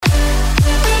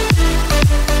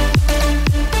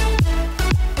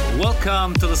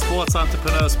Welcome to the Sports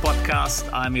Entrepreneurs Podcast.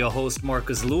 I'm your host,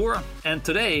 Marcus Luhr, and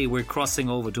today we're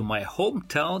crossing over to my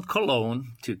hometown, Cologne,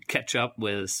 to catch up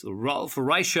with Ralf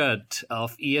Reichert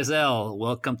of ESL.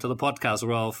 Welcome to the podcast,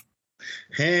 Ralf.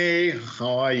 Hey,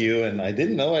 how are you? And I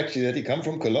didn't know actually that you come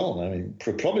from Cologne. I mean,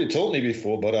 probably told me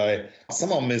before, but I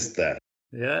somehow missed that.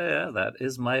 Yeah, that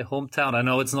is my hometown. I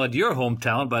know it's not your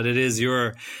hometown, but it is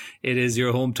your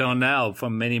hometown now for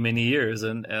many, many years.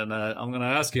 And I'm going to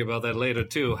ask you about that later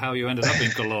too, how you ended up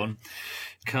in Cologne,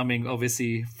 coming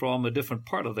obviously from a different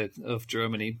part of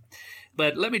Germany.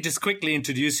 But let me just quickly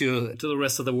introduce you to the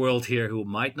rest of the world here who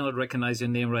might not recognize your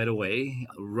name right away.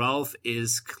 Ralf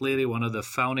is clearly one of the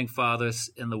founding fathers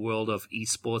in the world of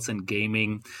esports and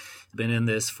gaming. Been in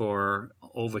this for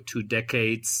over 2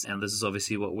 decades, and this is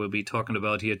obviously what we'll be talking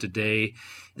about here today.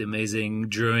 The amazing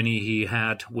journey he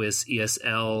had with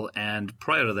ESL and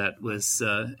prior to that with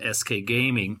SK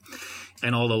Gaming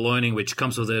and all the learning which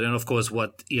comes with it. And of course,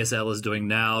 what ESL is doing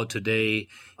now, today,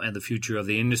 and the future of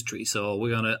the industry. So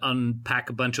we're going to unpack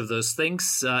a bunch of those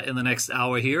things in the next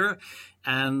hour here.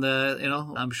 And,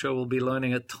 I'm sure we'll be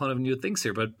learning a ton of new things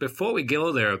here. But before we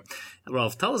go there,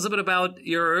 Ralf, tell us a bit about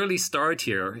your early start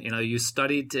here. You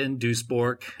studied in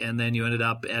Duisburg, and then you ended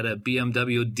up at a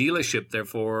BMW dealership there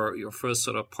for your first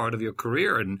sort of part of your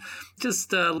career. And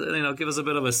just, give us a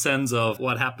bit of a sense of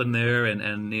what happened there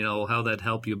and how that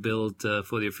helped you build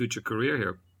for your future career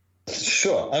here.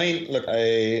 Sure. I mean, look,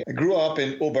 I grew up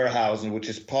in Oberhausen, which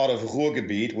is part of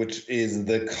Ruhrgebiet, which is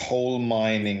the coal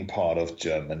mining part of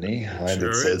Germany. Right?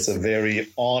 Sure It's a very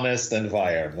honest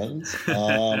environment.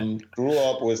 Grew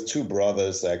up with 2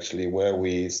 brothers, actually, where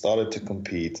we started to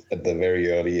compete at the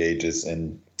very early ages.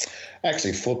 And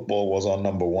actually, football was our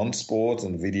number 1 sport,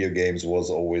 and video games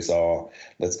was always our,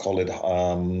 let's call it,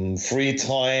 free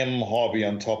time hobby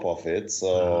on top of it.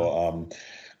 So,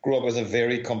 grew up as a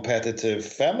very competitive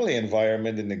family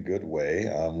environment in a good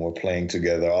way. We're playing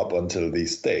together up until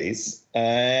these days.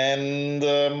 And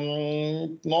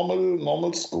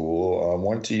normal school,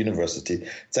 went to university.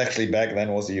 It's actually back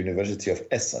then was the University of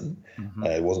Essen. Mm-hmm.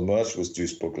 It was merged with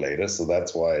Duisburg later. So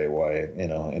that's why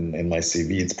in my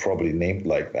CV, it's probably named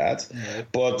like that. Mm-hmm.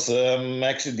 But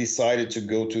actually decided to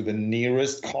go to the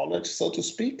nearest college, so to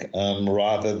speak,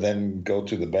 rather than go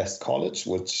to the best college,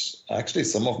 which actually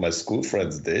some of my school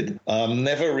friends did.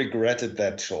 Never regretted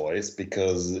that choice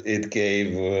because it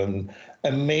gave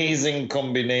amazing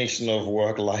combination of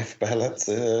work-life balance.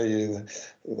 I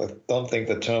don't think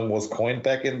the term was coined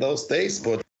back in those days,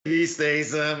 but these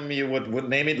days you would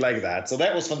name it like that. So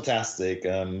that was fantastic.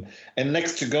 And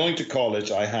next to going to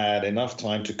college, I had enough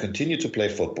time to continue to play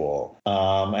football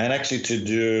and actually to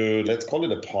do, let's call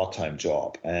it a part-time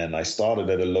job. And I started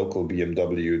at a local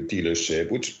BMW dealership,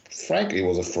 which frankly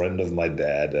was a friend of my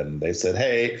dad. And they said,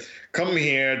 hey, come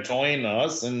here, join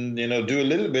us and, do a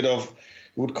little bit of,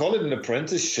 we would call it an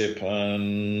apprenticeship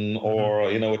or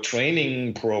a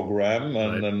training program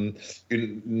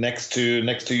next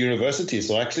to university.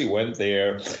 So I actually went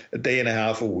there a day and a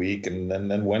half a week and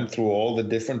then went through all the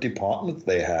different departments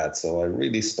they had. So I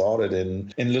really started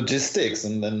in logistics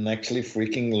and then actually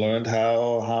freaking learned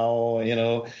how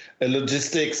a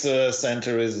logistics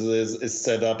center is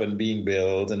set up and being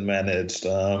built and managed.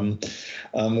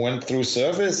 Went through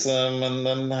service and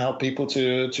then how people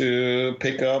to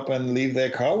pick up and leave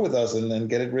their car with us and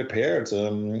get it repaired.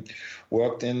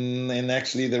 Worked in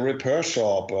actually the repair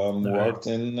shop, worked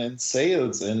in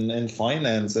sales, in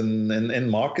finance, and in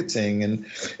marketing, and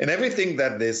everything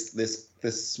that this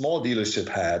small dealership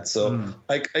had. So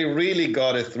I really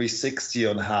got a 360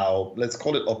 on how, let's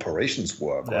call it, operations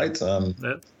work, right?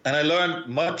 And I learned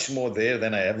much more there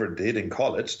than I ever did in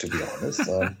college, to be honest.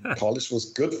 College was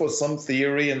good for some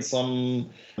theory and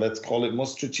some, let's call it, more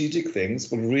strategic things,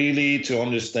 but really to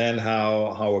understand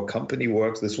how a company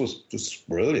works, this was just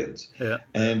brilliant. Yeah.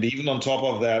 And even on top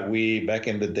of that, we, back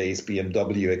in the days,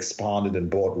 BMW expanded and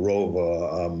bought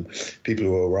Rover. People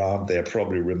who were around there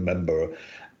probably remember.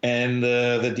 And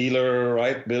the dealer,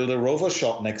 built a Rover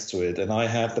shop next to it, and I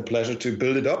had the pleasure to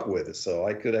build it up with. So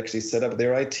I could actually set up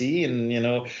their IT and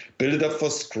build it up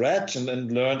for scratch,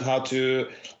 and learned how to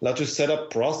set up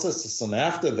processes. And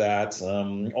after that,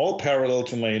 all parallel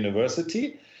to my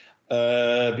university,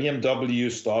 BMW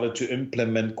started to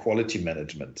implement quality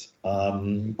management.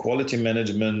 Quality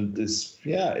management is,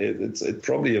 it's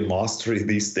probably a mastery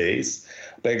these days.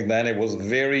 Back then, it was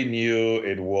very new.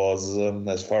 It was,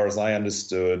 as far as I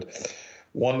understood,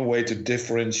 one way to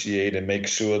differentiate and make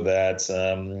sure that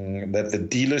that the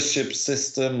dealership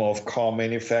system of car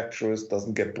manufacturers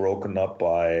doesn't get broken up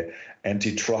by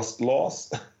antitrust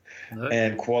laws. Right.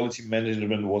 And quality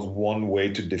management was one way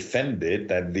to defend it,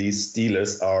 that these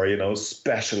dealers are,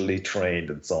 specially trained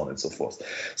and so on and so forth.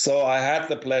 So I had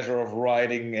the pleasure of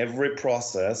writing every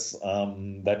process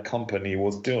that company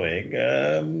was doing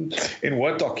in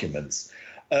Word documents.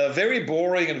 Very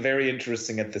boring and very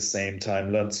interesting at the same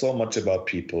time. Learned so much about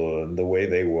people and the way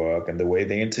they work and the way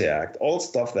they interact. All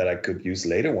stuff that I could use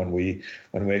later when we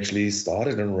actually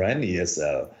started and ran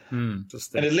ESL. And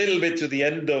a little bit to the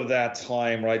end of that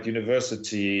time, right?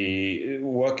 University,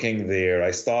 working there.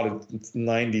 I started in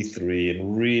 '93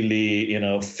 and really,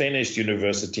 finished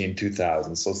university in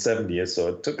 2000. So 7 years. So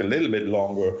it took a little bit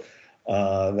longer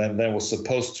than was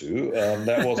supposed to.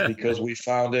 That was because we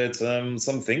found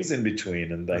some things in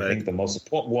between. And I think the most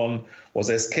important one was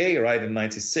SK, right, in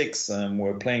 '96.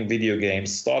 We're playing video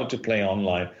games, started to play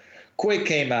online. Quake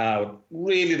came out,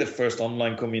 really the first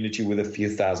online community with a few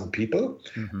thousand people.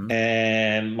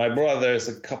 And my brothers,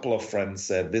 a couple of friends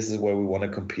said, this is where we want to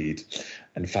compete,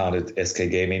 and founded SK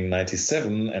Gaming in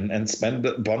 '97 and spent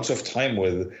a bunch of time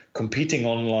with competing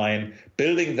online,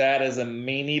 building that as a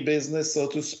mini business, so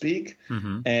to speak.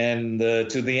 And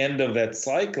to the end of that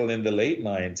cycle in the late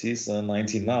 '90s,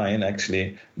 '99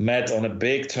 actually, met on a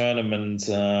big tournament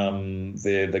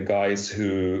the guys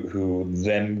who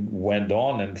then went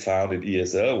on and founded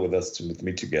ESL with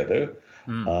me together.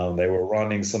 They were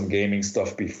running some gaming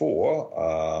stuff before,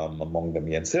 among them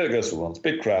Jens Hilgers, who runs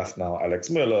Bitcraft now, Alex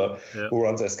Müller, who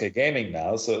runs SK Gaming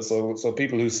now. So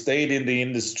people who stayed in the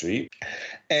industry.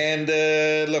 And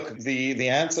look, the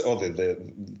answer, or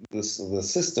the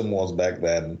system was back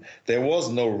then, there was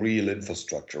no real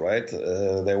infrastructure, right?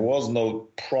 There was no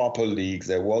proper leagues.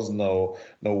 There was no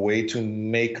way to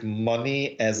make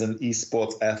money as an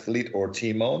esports athlete or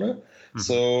team owner.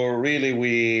 So really,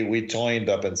 we joined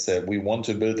up and said we want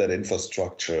to build that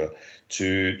infrastructure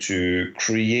to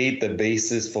create the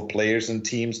basis for players and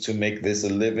teams to make this a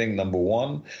living, number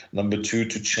one. Number two,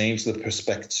 to change the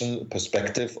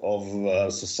perspective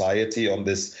of society on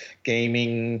this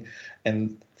gaming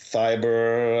and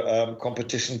cyber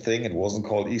competition thing. It wasn't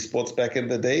called esports back in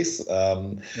the days,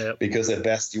 because at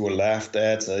best you were laughed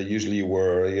at. Usually you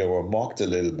were mocked a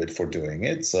little bit for doing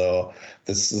it. So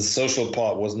the social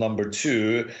part was number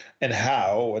two. And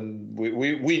how? And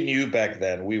we knew back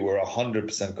then, we were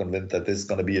 100% convinced that this is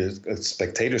going to be a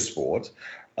spectator sport.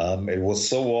 It was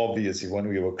so obvious when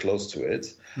we were close to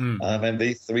it. And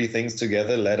these three things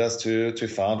together led us to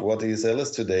found what ESL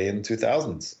is today in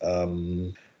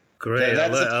 2000s. Great.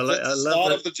 That's the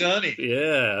start of the journey.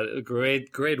 Yeah,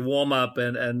 great warm up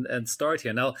and start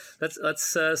here. Now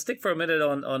let's stick for a minute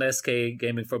on SK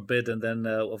Gaming for a bit, and then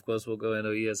of course we'll go into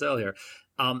ESL here.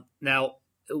 Now,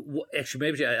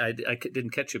 actually, maybe I didn't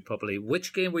catch you properly.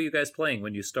 Which game were you guys playing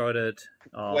when you started?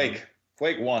 Quake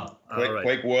 1, right.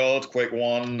 Quake World, Quake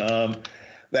 1.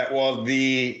 That was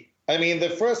the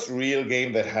first real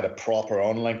game that had a proper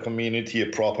online community, a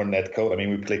proper netcode.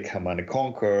 We played Command &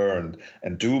 Conquer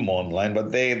and Doom online,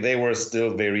 but they were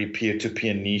still very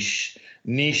peer-to-peer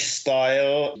niche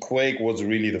style. Quake was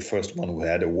really the first one who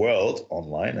had a world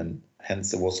online, and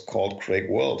hence it was called Quake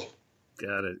World.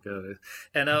 Got it.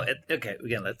 And now, okay,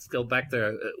 again, let's go back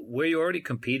there. Were you already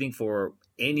competing for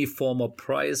any form of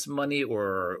prize money,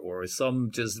 or was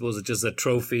it just a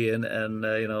trophy and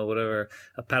whatever,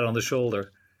 a pat on the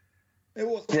shoulder? It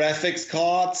was graphics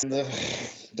cards.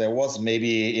 There was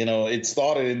maybe, it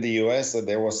started in the US, and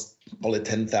there was probably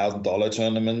 $10,000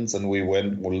 tournaments, and we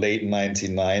went late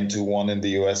 '99 to one in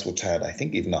the US, which had, I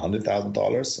think, even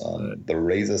 $100,000, the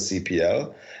Razer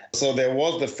CPL. So there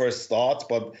was the first start,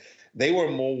 but they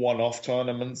were more one-off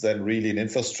tournaments than really an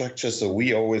infrastructure. So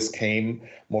we always came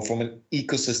more from an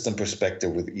ecosystem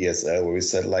perspective with ESL, where we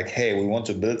said, like, hey, we want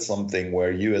to build something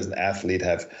where you as an athlete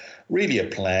have really a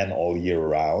plan all year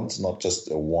round, not just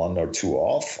a one or two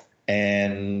off.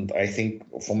 And I think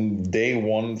from day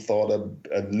one thought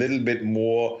a little bit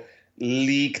more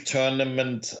league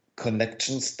tournament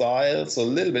connection style, so a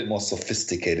little bit more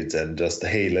sophisticated than just,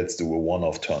 hey, let's do a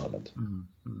one-off tournament.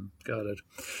 Got it.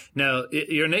 Now,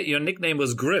 your nickname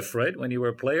was Griff, right? When you were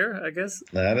a player, I guess?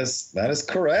 That is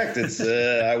correct. It's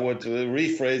I would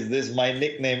rephrase this. My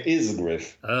nickname is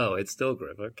Griff. Oh, it's still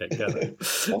Griff. Okay, got it.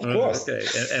 Of course. Okay,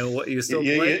 and what you still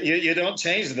play? You don't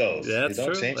change those. Yeah, that's you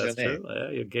don't true. change That's your name. true. Yeah,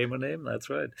 your gamer name.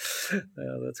 That's right.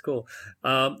 Yeah, that's cool.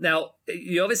 Now,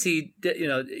 you obviously,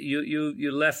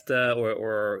 you left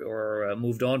or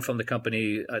moved on from the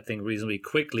company, I think, reasonably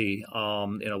quickly.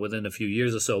 Within a few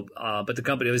years or so. But the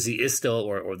company obviously obviously is still,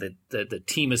 or the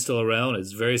team is still around.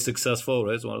 It's very successful.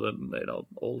 Right? It's one of the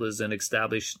oldest and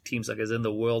established teams, I guess, in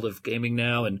the world of gaming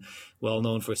now, and well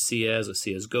known for CS or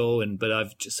CS:GO. But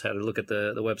I've just had a look at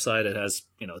the website. It has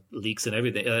leaks and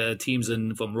everything. Teams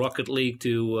from Rocket League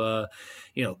to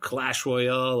Clash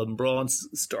Royale and Bronze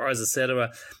Stars,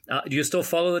 etc. Do you still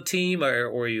follow the team,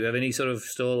 or you have any sort of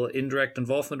still indirect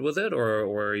involvement with it,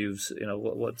 or you've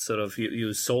what sort of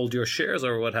you sold your shares,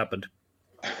 or what happened?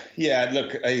 Yeah,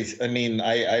 look,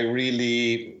 I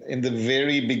really, in the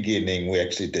very beginning, we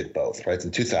actually did both, right?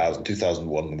 In 2001,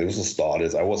 when there was a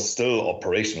starters, I was still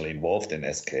operationally involved in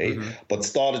SK, but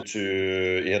started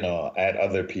to, add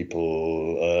other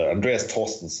people. Andreas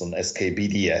Torstensen, SK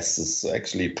BDS, is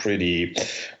actually pretty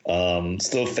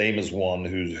still famous one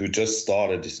who just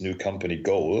started his new company,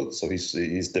 Goal. So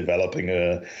he's developing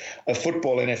a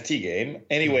football NFT game.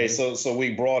 Anyway, so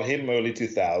we brought him early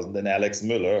 2000, and Alex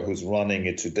Müller, who's running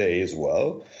it today as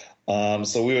well.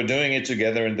 So we were doing it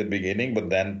together in the beginning, but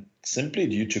then simply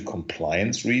due to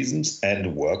compliance reasons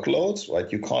and workloads,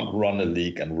 right? You can't run a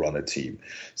league and run a team.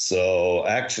 So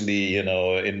actually, in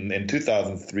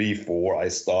 2003-04, I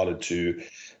started to,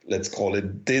 let's call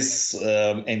it,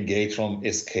 disengage from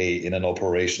SK in an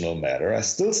operational matter. I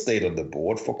still stayed on the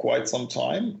board for quite some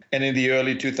time. And in the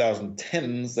early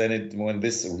 2010s, when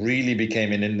this really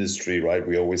became an industry, right?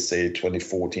 We always say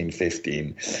 2014,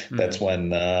 15. That's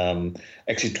when,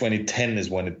 actually 2010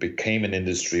 is when it became an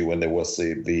industry, when there was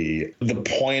the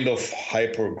point of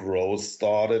hyper growth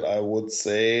started, I would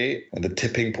say, and the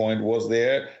tipping point was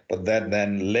there. But that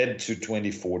then led to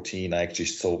 2014. I actually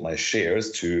sold my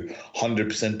shares to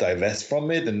 100% divest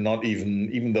from it, and not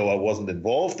even though I wasn't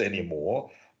involved anymore,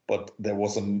 but there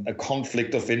was a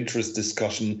conflict of interest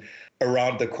discussion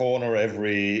around the corner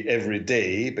every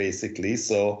day, basically.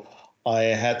 So I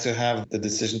had to have the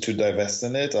decision to divest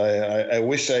in it. I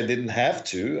wish I didn't have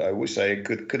to. I wish I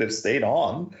could have stayed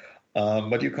on.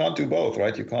 But you can't do both,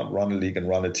 right? You can't run a league and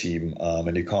run a team,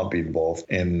 and you can't be involved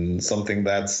in something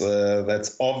that's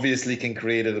obviously can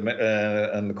create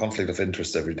a conflict of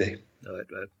interest every day. Right.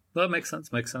 Well, that makes sense.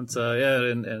 And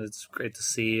it's great to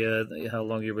see how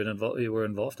long you were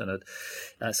involved in it.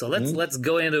 So let's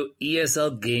go into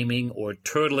ESL Gaming, or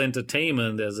Turtle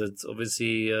Entertainment, as it's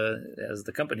obviously as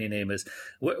the company name is.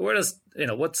 Where does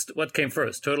what came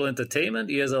first? Turtle Entertainment,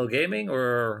 ESL Gaming,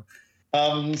 or?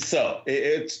 So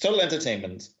it's Total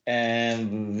Entertainment,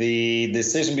 and the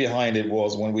decision behind it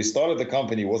was, when we started the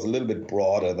company, was a little bit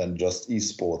broader than just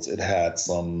esports. It had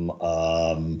some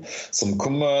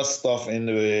commerce stuff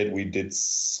into it. We did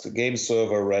game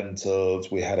server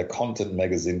rentals. We had a content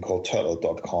magazine called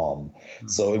Turtle.com.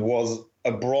 So it was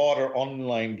a broader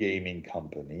online gaming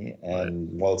company.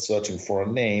 And while searching for a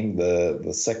name,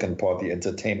 the second part, the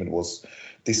entertainment, was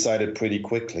decided pretty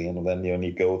quickly, and then you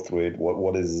only go through it.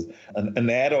 What is an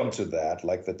add-on to that,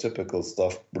 like the typical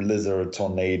stuff, Blizzard,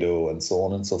 Tornado, and so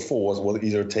on and so forth, was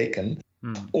either taken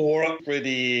or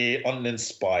pretty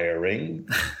uninspiring.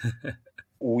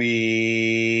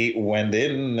 We went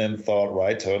in and thought,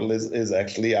 right, Turtle is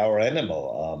actually our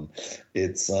animal.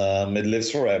 It lives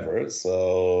forever,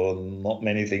 so not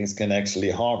many things can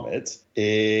actually harm it.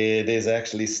 It is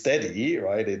actually steady,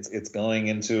 right? It's going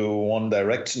into one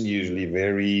direction, usually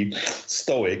very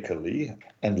stoically.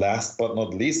 And last but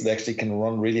not least, it actually can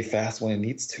run really fast when it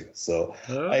needs to. So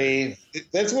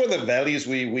that's where the values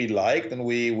we liked and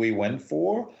we went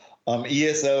for.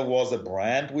 ESL was a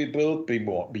brand we built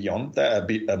beyond that,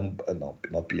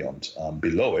 not beyond,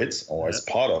 below it, or as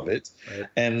part of it. Right.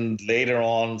 And later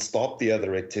on stopped the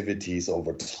other activities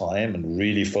over time and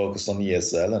really focused on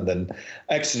ESL, and then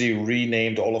actually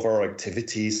renamed all of our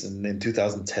activities. And in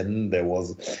 2010, there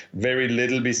was very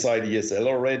little beside ESL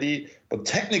already, but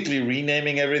technically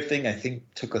renaming everything, I think,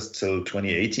 took us till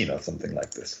 2018 or something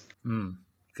like this.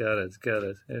 Got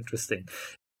it. Interesting.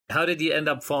 How did you end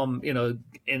up from,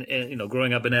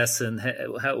 growing up in Essen?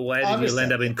 Why did you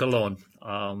end up in Cologne?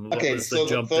 What was the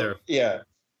jump there? Yeah.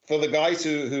 For the guys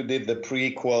who did the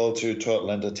prequel to Turtle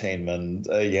Entertainment,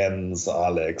 Jens,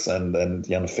 Alex, and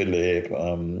Jan Philipp,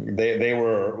 they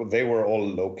were all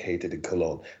located in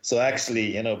Cologne. So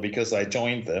actually, because I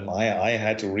joined them, I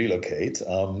had to relocate.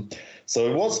 So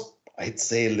it was, I'd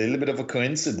say, a little bit of a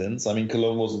coincidence. I mean,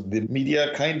 Cologne was the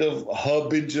media kind of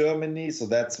hub in Germany, so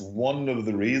that's one of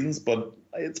the reasons, but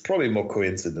it's probably more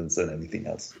coincidence than anything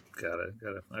else. Got it.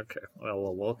 Okay.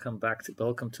 Well, welcome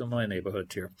to my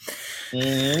neighborhood here.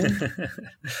 Mm-hmm.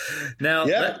 Now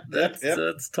Yeah,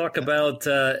 let's talk about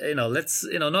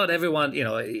not everyone,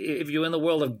 if you're in the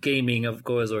world of gaming, of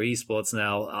course, or esports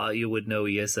now, you would know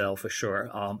ESL for sure.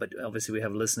 But obviously we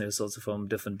have listeners also from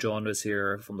different genres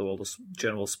here, from the world of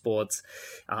general sports.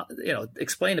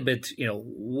 Explain a bit,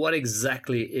 what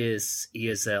exactly is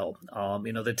ESL?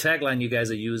 The tagline you guys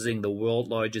are using, the world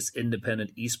largest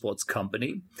independent esports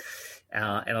company.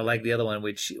 And I like the other one,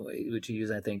 which you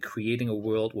use, I think, creating a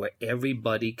world where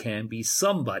everybody can be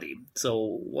somebody.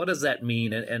 So what does that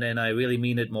mean? And I really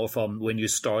mean it more from when you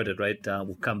started, right?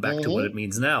 We'll come back to what it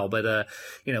means now. But,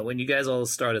 when you guys all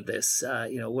started this,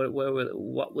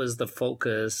 what was the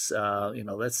focus?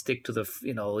 Let's stick to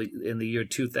in the year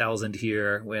 2000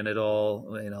 here, when it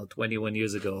all, 21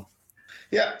 years ago.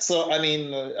 Yeah, so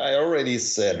I already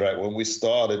said, right, when we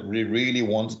started, we really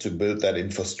wanted to build that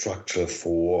infrastructure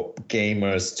for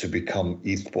gamers to become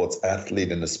esports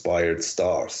athlete and aspired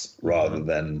stars, rather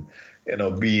than,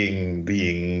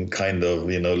 being kind of,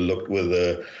 looked with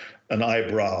an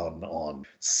eyebrow on.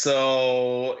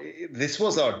 So this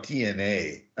was our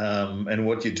DNA. And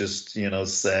what you just,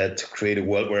 said, to create a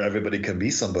world where everybody can be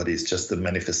somebody, is just the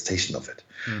manifestation of it.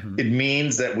 Mm-hmm. It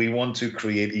means that we want to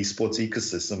create esports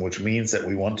ecosystem, which means that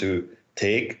we want to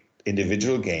take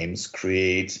individual games,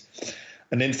 create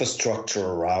an infrastructure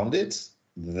around it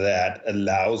that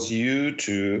allows you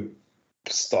to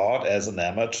start as an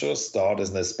amateur, start as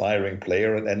an aspiring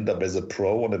player, and end up as a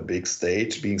pro on a big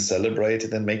stage, being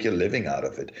celebrated, and make your living out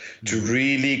of it. Mm-hmm. To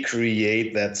really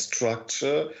create that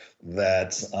structure,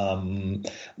 that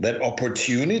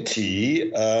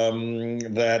opportunity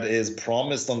that is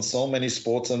promised on so many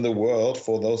sports in the world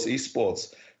for those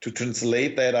esports. To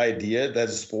translate that idea that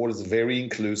a sport is very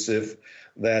inclusive,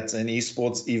 that in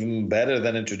esports, even better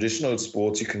than in traditional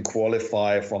sports, you can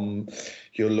qualify from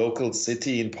your local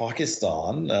city in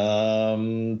Pakistan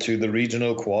to the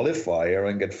regional qualifier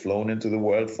and get flown into the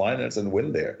world finals and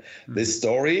win there. Mm-hmm. This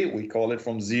story, we call it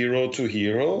From Zero to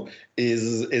Hero,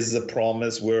 is the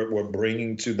promise we're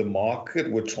bringing to the market,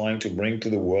 we're trying to bring to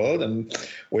the world, and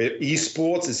where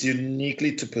esports is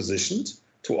uniquely positioned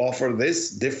to offer this,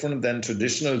 different than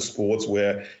traditional sports,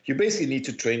 where you basically need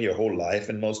to train your whole life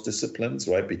in most disciplines,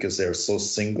 right? Because they're so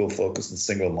single-focused and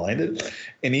single-minded.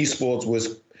 In esports,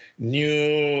 with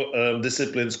new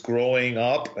disciplines growing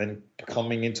up and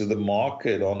coming into the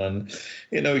market on an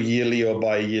yearly or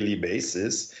bi-yearly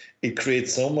basis, it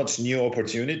creates so much new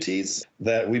opportunities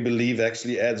that we believe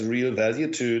actually adds real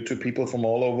value to people from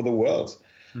all over the world.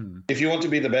 If you want to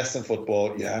be the best in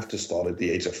football, you have to start at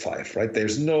the age of 5, right?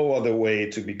 There's no other way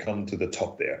to become to the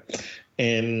top there.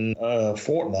 In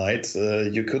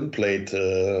Fortnite, you couldn't play it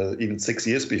even 6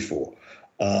 years before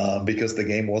because the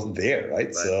game wasn't there,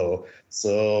 right? So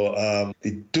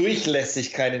the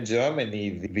Durchlässigkeit in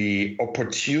Germany, the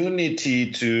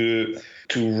opportunity to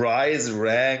rise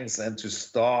ranks and to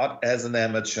start as an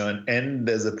amateur and end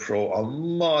as a pro are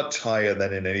much higher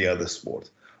than in any other sport.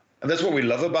 And that's what we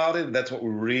love about it. That's what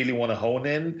we really want to hone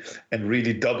in and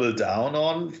really double down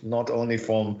on, not only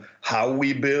from how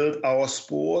we build our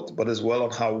sport, but as well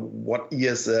on what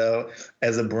ESL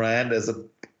as a brand, as a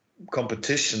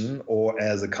competition, or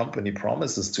as a company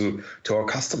promises to our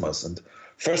customers. And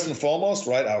first and foremost,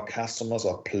 right, our customers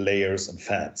are players and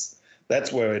fans.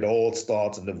 That's where it all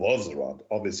starts and evolves around.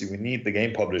 Obviously, we need the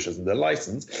game publishers and their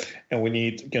license, and we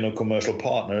need commercial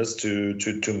partners to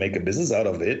make a business out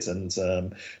of it and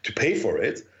to pay for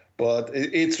it. But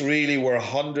it's really, we're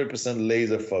 100%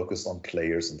 laser focused on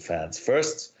players and fans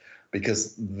first,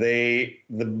 because the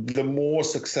more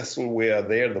successful we are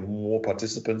there, the more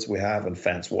participants we have and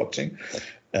fans watching,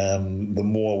 the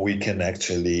more we can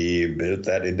actually build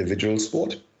that individual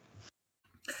sport.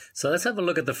 So let's have a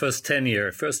look at the first 10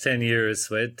 years,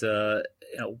 right?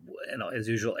 As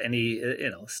usual,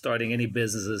 starting any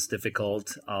business is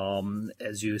difficult.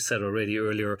 As you said already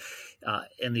earlier,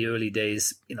 in the early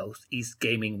days,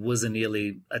 gaming wasn't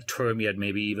nearly a term yet,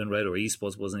 maybe even, right? Or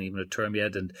esports wasn't even a term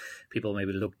yet, and people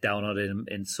maybe looked down on it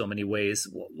in so many ways.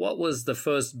 What was the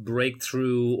first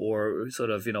breakthrough, or sort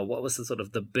of, what was the sort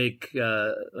of the big,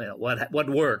 what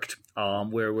worked,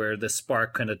 where the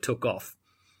spark kind of took off?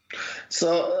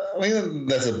 So,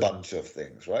 there's a bunch of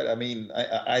things, right?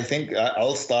 I think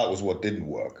I'll start with what didn't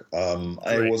work.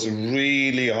 It was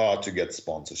really hard to get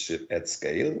sponsorship at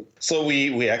scale. So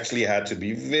we actually had to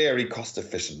be very cost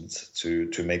efficient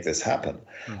to make this happen.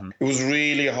 Mm-hmm. It was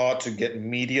really hard to get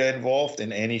media involved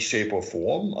in any shape or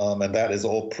form. And that is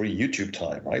all pre-YouTube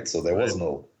time, right? So there was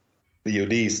no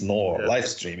VODs nor live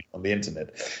streaming on the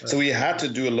internet. So we had to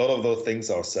do a lot of those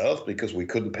things ourselves because we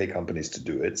couldn't pay companies to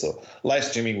do it. So live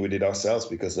streaming we did ourselves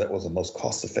because that was the most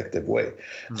cost-effective way.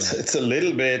 So it's a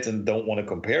little bit, and don't want to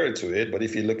compare it to it, but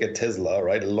if you look at Tesla,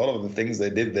 right, a lot of the things they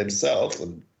did themselves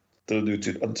and still do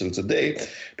until today,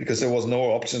 because there was no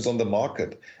options on the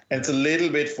market. And it's a little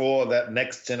bit for that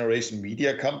next generation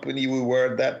media company we were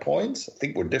at that point. I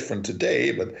think we're different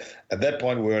today, but at that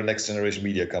point we were a next generation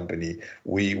media company.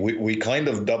 We kind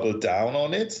of doubled down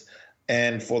on it,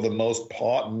 and for the most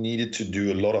part needed to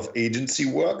do a lot of agency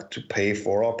work to pay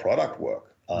for our product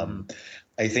work.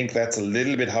 I think that's a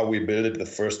little bit how we built it the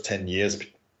first 10 years,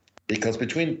 because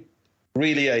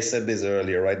really, I said this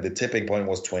earlier, right? The tipping point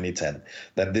was 2010.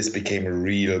 Then this became a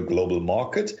real global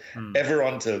market. Ever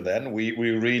until then, we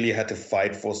really had to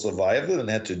fight for survival and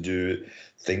had to do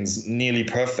things nearly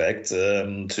perfect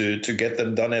to get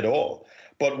them done at all.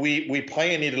 But we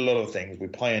pioneered a lot of things. We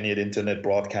pioneered internet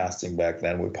broadcasting back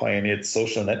then. We pioneered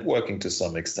social networking to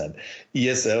some extent.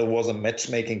 ESL was a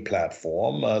matchmaking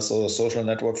platform, so a social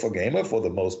network for gamer for the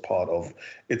most part of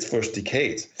its first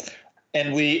decade.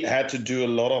 And we had to do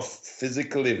a lot of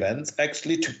physical events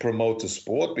actually to promote the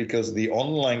sport, because the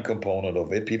online component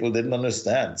of it, people didn't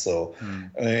understand. So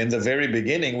in the very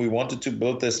beginning, we wanted to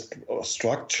build this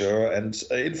structure and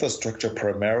infrastructure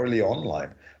primarily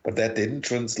online, but that didn't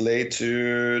translate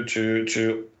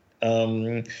to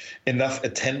enough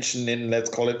attention in, let's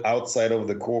call it, outside of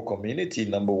the core community,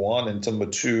 number one, and number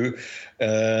two,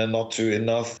 not to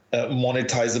enough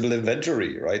monetizable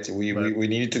inventory, right? We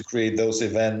needed to create those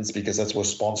events because that's what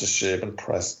sponsorship and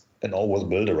press and all was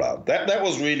built around. That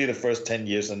was really the first 10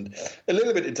 years, and a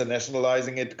little bit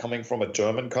internationalizing it, coming from a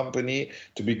German company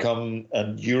to become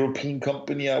a European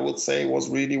company, I would say,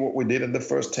 was really what we did in the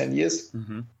first 10 years.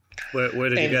 Where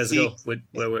did you guys go?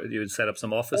 Where you set up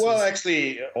some offices? Well,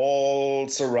 actually, all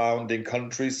surrounding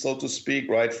countries, so to speak,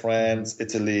 right? France,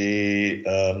 Italy,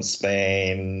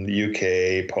 Spain,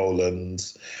 UK,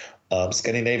 Poland,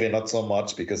 Scandinavia, not so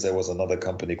much, because there was another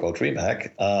company called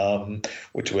DreamHack,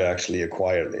 which we actually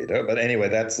acquired later. But anyway,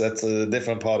 that's a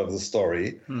different part of the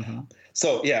story.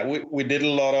 So, yeah, we did a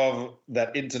lot of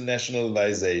that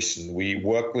internationalization. We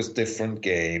worked with different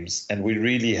games, and we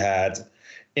really had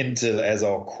Intel as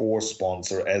our core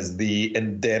sponsor, as the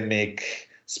endemic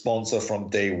sponsor from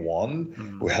day one,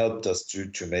 who helped us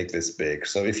to make this big.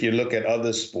 So if you look at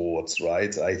other sports,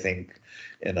 right, I think,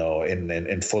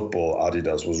 in football,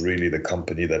 Adidas was really the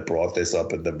company that brought this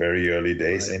up in the very early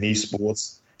days. In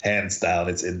esports, hands down,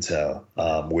 it's Intel,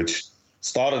 which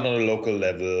started on a local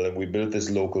level, and we built this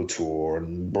local tour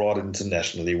and brought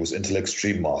internationally with Intel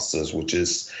Extreme Masters, which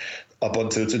is up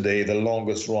until today the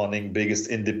longest running, biggest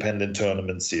independent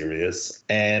tournament series.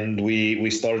 And we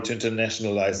started to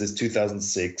internationalize this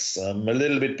 2006, a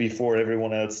little bit before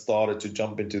everyone else started to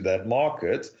jump into that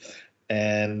market.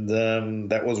 And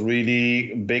that was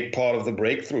really a big part of the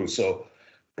breakthrough. So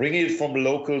bringing it from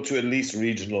local to at least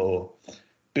regional,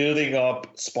 building up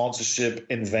sponsorship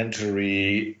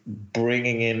inventory,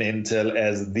 bringing in Intel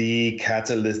as the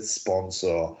catalyst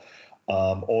sponsor,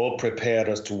 all prepared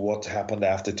us to what happened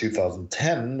after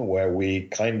 2010, where we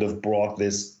kind of brought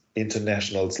this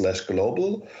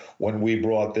international/global, when we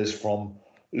brought this from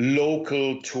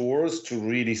local tours to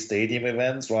really stadium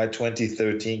events, right?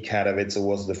 2013 Katowice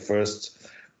was the first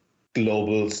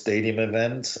global stadium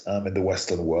event in the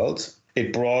Western world.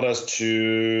 It brought us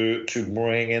to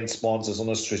bring in sponsors on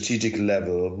a strategic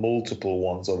level, multiple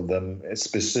ones of them,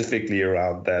 specifically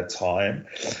around that time.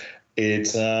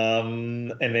 It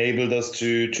enabled us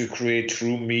to create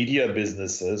true media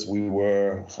businesses.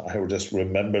 I just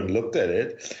remembered, looked at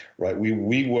it, right?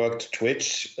 We worked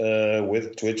Twitch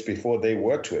with Twitch before they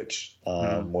were Twitch,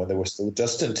 when they were still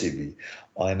Justin TV.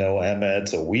 We know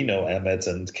Emmett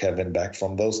and Kevin back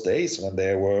from those days when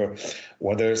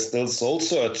they're still soul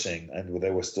searching, and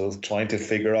they were still trying to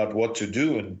figure out what to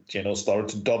do, and started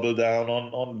to double down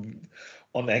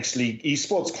on actually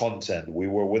esports content. We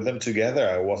were with them together.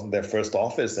 I was in their first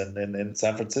office in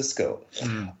San Francisco.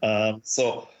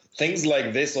 So things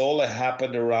like this all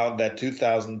happened around that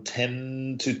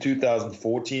 2010 to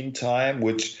 2014 time,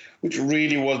 which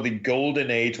really was the golden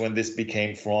age when this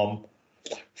became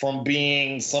from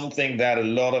being something that a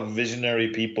lot of visionary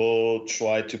people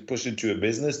tried to push into a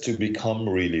business to become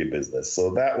really a business.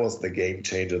 So that was the game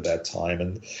changer at that time.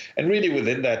 And really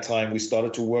within that time, we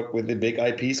started to work with the big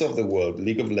IPs of the world,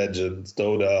 League of Legends,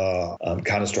 Dota,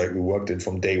 Counter-Strike we worked in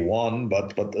from day one.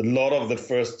 But a lot of the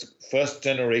first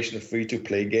generation of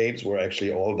free-to-play games were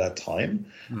actually all that time.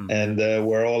 And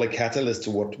we're all a catalyst to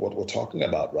what we're talking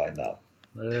about right now.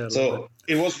 So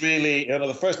it was really,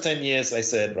 the first 10 years, I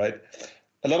said, right,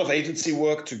 a lot of agency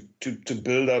work to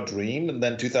build our dream. And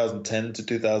then 2010 to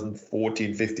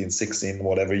 2014, 15, 16,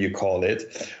 whatever you call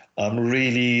it,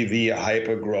 really the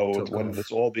hyper growth, when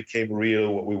this all became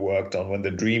real, what we worked on, when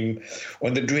the dream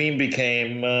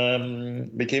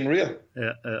became real.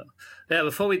 Yeah.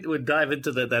 Before we dive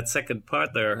into that second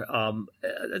part there, I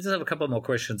just have a couple more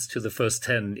questions to the first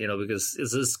 10, because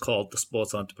this is called the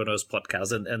Sports Entrepreneurs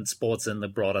Podcast, and sports in the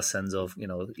broader sense of,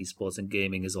 esports and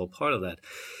gaming is all part of that.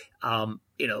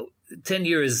 10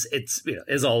 years,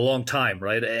 is a long time,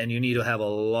 right? And you need to have a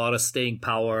lot of staying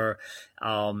power.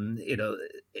 How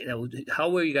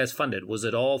were you guys funded? Was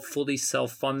it all fully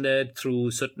self-funded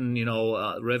through certain,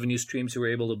 revenue streams you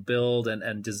were able to build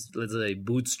and just, let's say,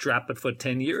 bootstrap it for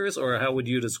 10 years? Or how would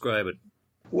you describe it?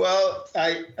 Well,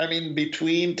 I mean,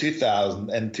 between 2000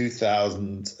 and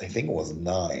 2000, I think it was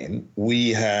 9,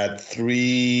 we had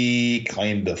 3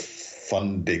 kind of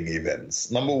funding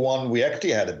events. Number one, we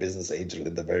actually had a business angel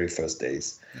in the very first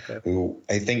days, who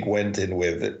I think went in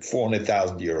with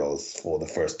 400,000 euros for the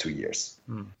first 2 years.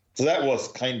 So that was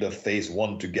kind of phase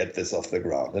 1 to get this off the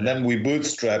ground. And then we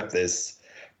bootstrapped this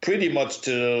pretty much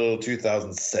till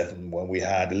 2007, when we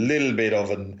had a little bit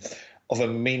of a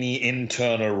mini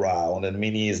internal round, and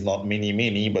mini is not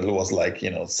mini, but it was like,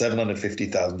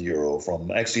 750,000 euro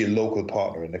from actually a local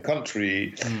partner in the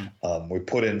country. We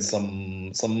put in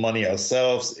some money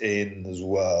ourselves in as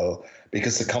well,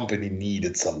 because the company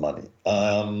needed some money.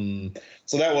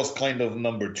 So that was kind of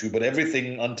number 2, but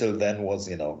everything until then was,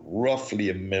 roughly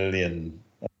a million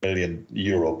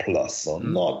euro plus. So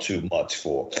not too much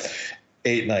for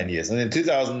 8-9 years. And in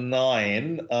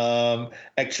 2009,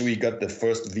 actually we got the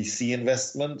first VC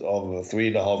investment of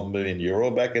 3.5 million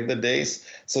euro back in the days.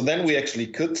 So then we actually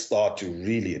could start to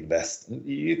really invest.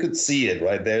 You could see it,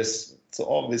 right? There's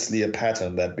obviously a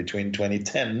pattern that between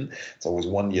 2010, it's always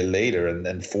 1 year later, and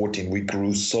then 14, we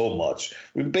grew so much.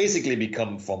 We basically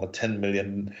become from a $10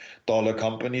 million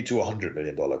company to a $100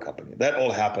 million company. That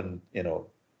all happened,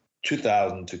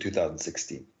 2000 to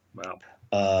 2016. Wow.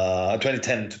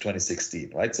 2010 to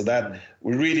 2016, right? So that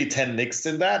we really 10x'd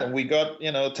in that, and we got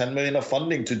 10 million of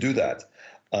funding to do that,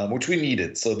 which we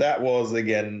needed. So that was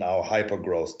again our hyper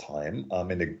growth time,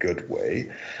 in a good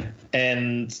way.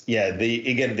 And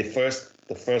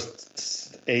the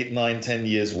first 8, 9, 10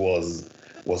 years was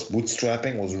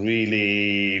bootstrapping, was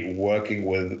really working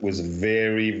with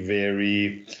very,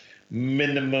 very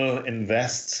minimal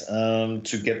invest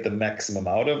to get the maximum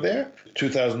out of there.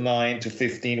 2009 to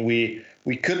 15,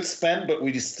 we could spend, but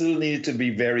we still needed to be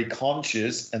very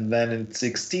conscious. And then in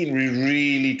 16, we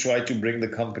really tried to bring the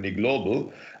company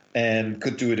global, and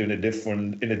could do it in a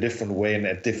different way and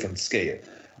at different scale.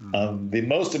 The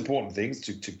most important things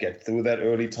to get through that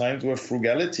early times were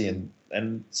frugality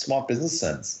and smart business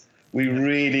sense. We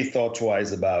really thought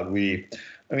twice about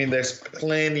there's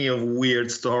plenty of weird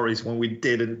stories when we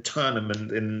did a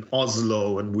tournament in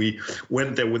Oslo, and we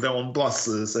went there with our own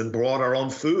buses and brought our own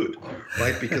food,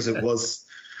 right? Because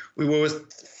we were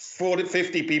with 40,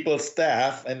 50 people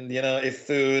staff, and if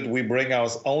we bring our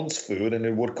own food, and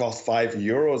it would cost 5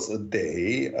 euros a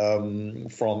day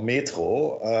from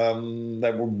Metro,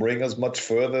 that would bring us much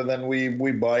further than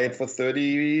we buy it for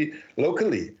 30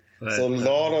 locally. Right. So a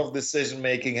lot of decision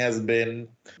making has been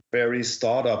very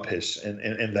startup-ish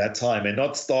in that time, and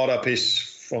not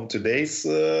startup-ish from today's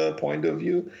point of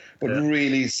view, but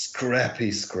really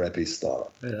scrappy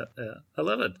startup. Yeah. I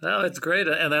love it. No, it's great.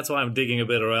 And that's why I'm digging a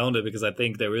bit around it, because I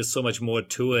think there is so much more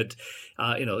to it.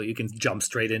 You can jump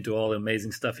straight into all the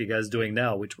amazing stuff you guys are doing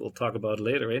now, which we'll talk about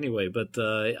later anyway. But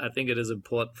I think it is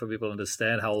important for people to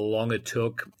understand how long it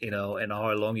took, and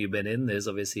how long you've been in this,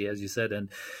 obviously, as you said, and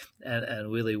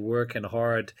really working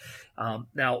hard.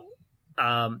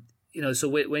 So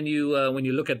when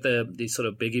you look at these sort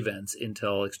of big events,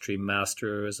 Intel Extreme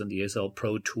Masters and the ESL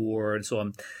Pro Tour and so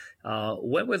on,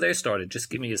 when were they started? Just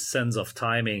give me a sense of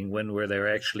timing. When were they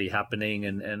actually happening,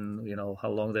 and how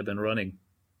long they've been running?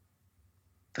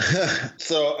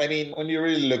 So, when you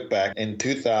really look back, in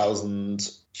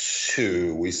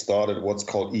 2002, we started what's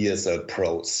called ESL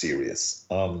Pro Series,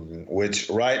 which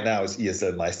right now is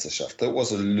ESL Meisterschaft. That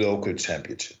was a local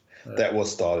championship. That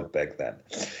was started back then.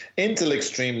 Intel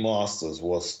Extreme Masters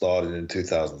was started in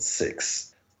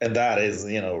 2006. And that is,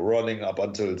 running up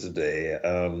until today,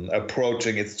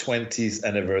 approaching its 20th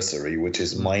anniversary, which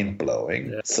is mind-blowing.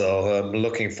 Yeah. So I'm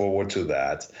looking forward to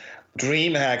that.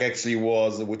 DreamHack actually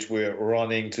which we're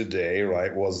running today,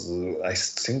 right, was, I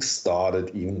think,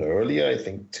 started even earlier, I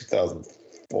think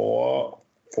 2004,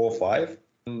 5.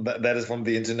 That is from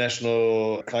the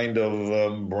international kind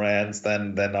of brands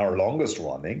than our longest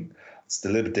running. It's a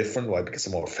little different, right? Because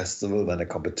it's more a festival than a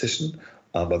competition.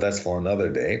 but that's for another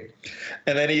day.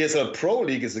 And then ESL Pro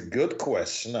League is a good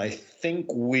question. I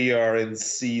think we are in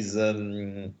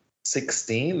season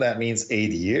 16. That means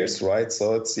 8 years, right?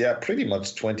 So it's, pretty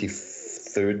much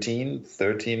 2013.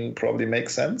 13 probably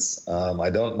makes sense. I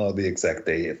don't know the exact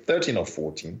day, 13 or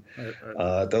 14.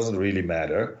 It doesn't really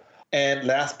matter. And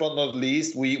last but not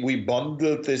least, we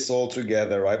bundled this all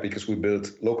together, right? Because we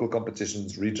built local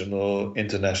competitions, regional,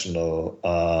 international,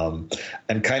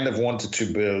 and kind of wanted to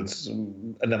build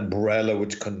an umbrella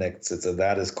which connects it. So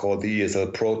that is called the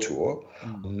ESL Pro Tour,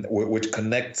 which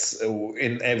connects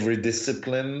in every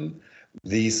discipline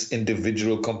these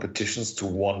individual competitions to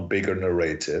one bigger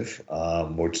narrative,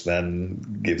 which then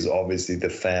gives obviously the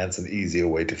fans an easier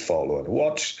way to follow and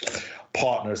watch,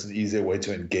 partners an easier way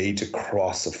to engage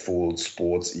across a full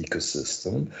sports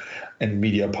ecosystem, and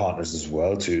media partners as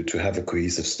well to have a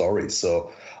cohesive story.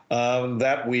 So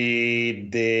that we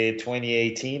did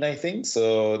 2018, I think.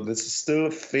 So this is still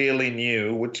fairly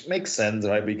new, which makes sense,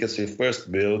 right? Because we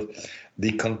first built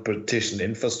the competition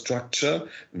infrastructure,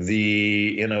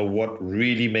 what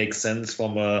really makes sense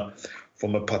from a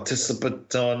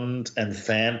participant and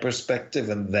fan perspective,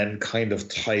 and then kind of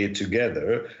tie it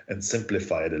together and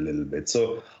simplify it a little bit.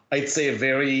 So I'd say a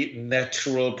very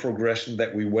natural progression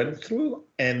that we went through.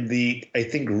 And I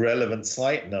think relevant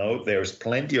side note, there's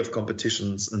plenty of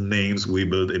competitions and names we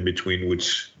built in between,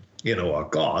 which are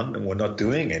gone and we're not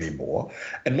doing anymore.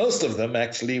 And most of them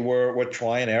actually were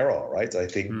try and error, right? I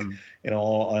think,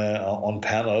 on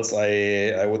panels,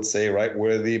 I would say, right,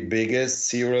 we're the biggest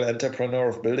serial entrepreneur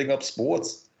of building up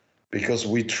sports, because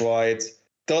we tried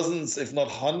dozens, if not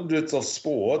hundreds of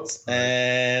sports,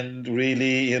 and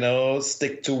really,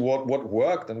 stick to what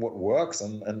worked and what works,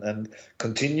 and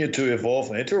continue to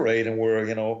evolve and iterate. And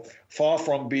we're, far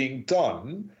from being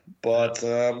done. But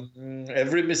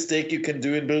every mistake you can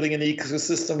do in building an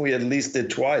ecosystem, we at least did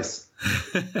twice.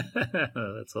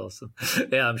 That's awesome.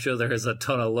 Yeah, I'm sure there is a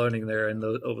ton of learning there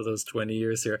over those 20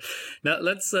 years here. Now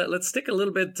let's stick a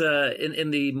little bit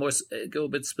in the more, go a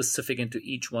bit specific into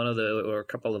each one of or a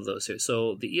couple of those here.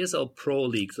 So the ESL Pro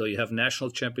League. So you have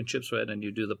national championships, right? And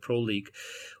you do the Pro League.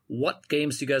 What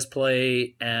games do you guys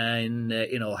play, and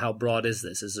how broad is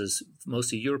this? Is this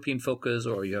mostly European focus,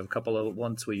 or you have a couple of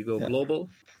ones where you go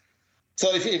global? So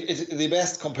if the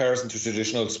best comparison to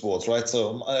traditional sports, right?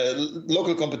 So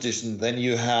local competition, then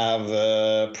you have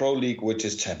Pro League, which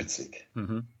is Champions League.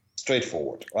 Mm-hmm.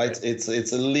 Straightforward, right? It's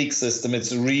a league system.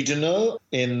 It's regional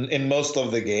in most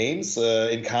of the games.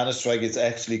 In Counter-Strike, it's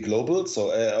actually global, so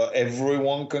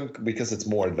everyone can, because it's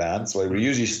more advanced. Right? We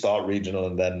usually start regional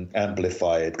and then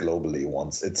amplify it globally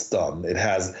once it's done. It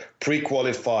has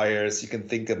pre-qualifiers. You can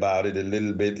think about it a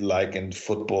little bit like in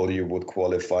football, you would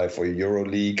qualify for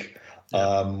EuroLeague.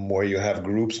 Where you have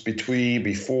groups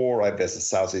before, right? There's a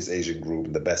Southeast Asian group,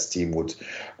 and the best team would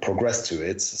progress to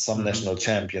it. Some national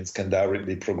champions can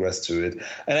directly progress to it.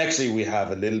 And actually, we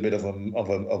have a little bit of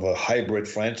a hybrid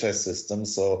franchise system.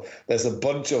 So there's a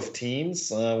bunch of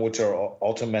teams which are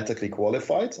automatically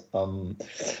qualified. Going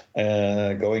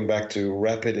back to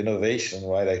rapid innovation,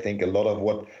 right? I think a lot of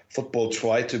what football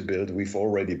tried to build, we've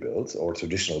already built, or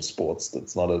traditional sports.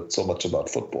 That's not so much about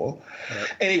football.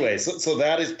 Right. Anyway, so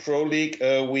that is Pro League.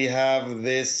 We have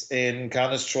this in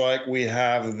Counter-Strike. We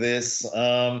have this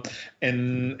in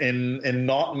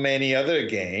not many other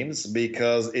games,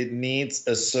 because it needs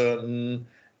a certain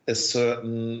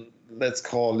let's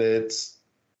call it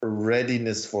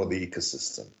readiness for the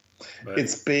ecosystem. Right.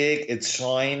 It's big. It's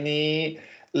shiny.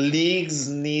 Leagues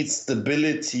need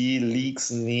stability.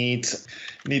 Leagues need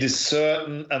a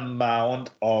certain amount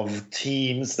of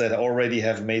teams that already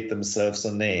have made themselves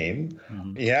a name.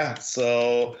 Mm-hmm. Yeah,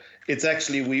 so it's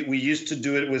actually we used to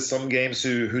do it with some games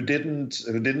who didn't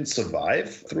survive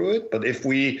through it. But if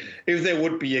there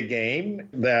would be a game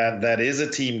that is a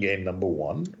team game, number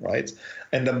one, right,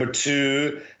 and number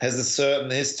two has a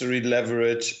certain history,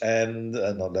 leverage, and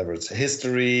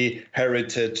history,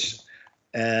 heritage.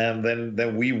 And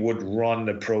then we would run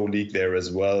a Pro League there as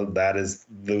well. That is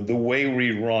the way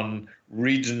we run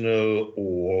regional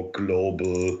or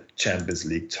global Champions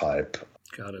League type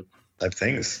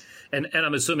things. And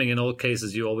I'm assuming in all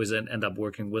cases you always end up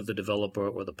working with the developer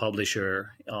or the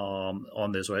publisher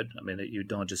on this, right? I mean, you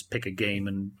don't just pick a game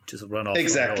and just run off.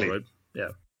 Exactly. Right?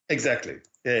 Yeah. Exactly.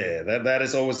 Yeah, that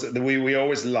is always we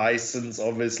always license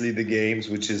obviously the games,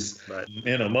 which is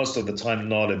most of the time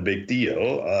not a big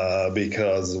deal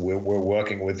because we're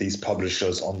working with these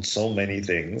publishers on so many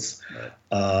things,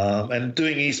 and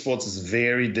doing esports is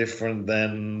very different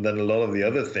than a lot of the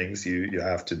other things you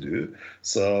have to do.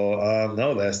 So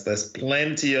there's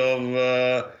plenty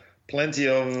of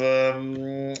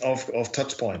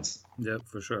touch points. Yeah,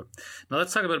 for sure. Now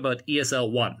let's talk about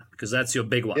ESL One, because that's your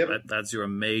big one. Yep. Right? That's your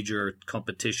major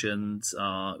competitions,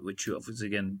 which you obviously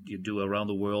again you do around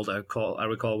the world. I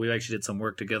recall we actually did some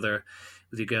work together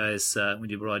with you guys when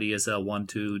you brought ESL One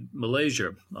to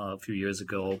Malaysia a few years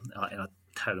ago. And I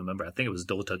can't remember. I think it was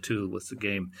Dota 2 was the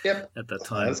game at that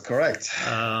time. That's correct.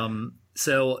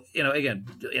 So again,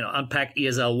 unpack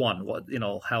ESL One. What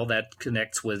how that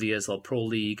connects with ESL Pro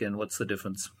League and what's the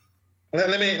difference?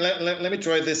 Let me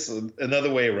try this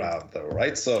another way around, though,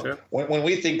 right? So Sure. when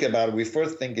we think about it, we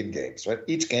first think in games, right?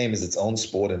 Each game is its own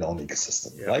sport and own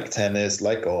ecosystem, like tennis,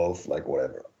 like golf, like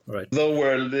whatever. Right. Though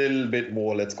we're a little bit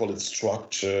more, let's call it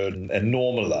structured and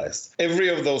normalized. Every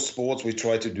of those sports, we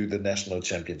try to do the national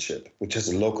championship, which has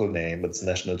a local name, but it's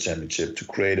national championship, to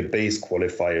create a base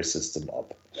qualifier system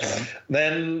up.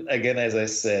 Then, again, as I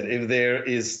said, if there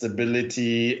is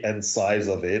stability and size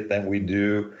of it, then we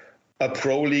do a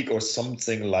pro league or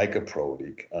something like a pro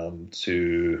league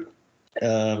to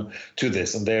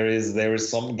this. And there is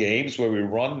some games where we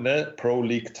run a pro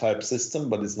league type system,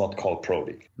 but it's not called pro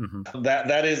league. Mm-hmm.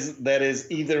 That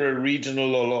is either a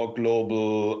regional or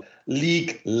global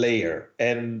league layer.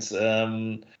 And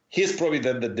here's probably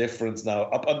then the difference now.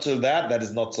 Up until that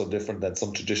is not so different than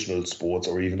some traditional sports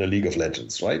or even a League of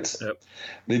Legends, right? Yep.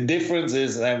 The difference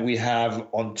is that we have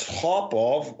on top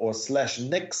of or /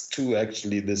 next to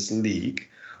actually this league,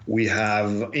 we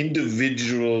have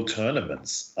individual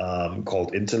tournaments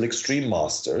called Intel Extreme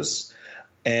Masters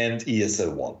and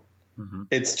ESL One. Mm-hmm.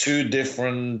 It's two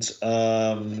different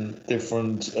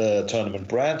tournament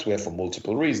brands. We have for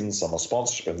multiple reasons. Some are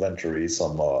sponsorship inventory,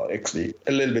 some are actually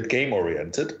a little bit game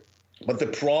oriented. But the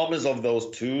promise of those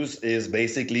twos is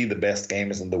basically the best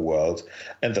gamers in the world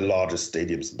and the largest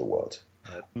stadiums in the world.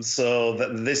 So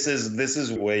this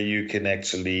is where you can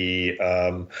actually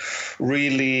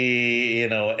really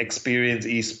experience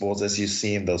esports as you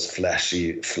see in those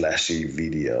flashy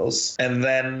videos. And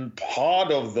then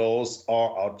part of those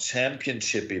are our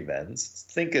championship events.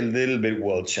 Think a little bit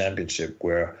World Championship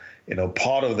where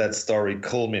part of that story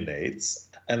culminates.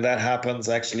 And that happens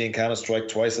actually in Counter-Strike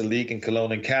twice a week in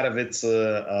Cologne and Katowice.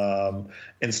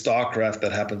 In StarCraft,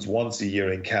 that happens once a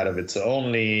year in Katowice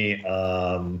only.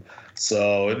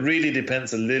 So it really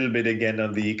depends a little bit, again,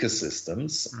 on the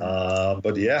ecosystems.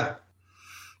 But yeah.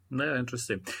 No,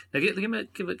 interesting. Now,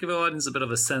 give our audience a bit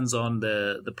of a sense on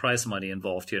the prize money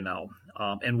involved here now,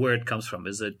 and where it comes from.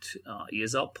 Is it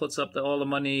ESL puts up all the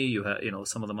money? You have,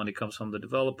 some of the money comes from the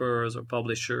developers or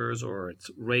publishers, or it's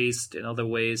raised in other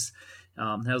ways.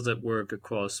 How does that work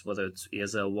across whether it's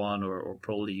ESL One or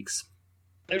Pro Leagues?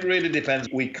 It really depends.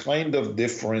 We kind of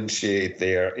differentiate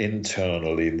there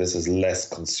internally. This is less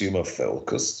consumer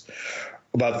focused.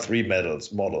 About three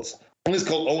models. One is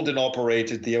called owned and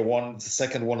operated. The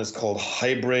second one is called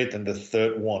hybrid, and the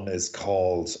third one is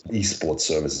called esports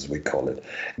services, we call it.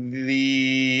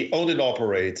 The owned and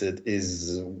operated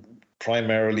is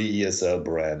primarily ESL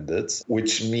branded,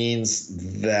 which means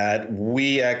that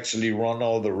we actually run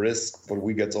all the risk, but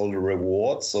we get all the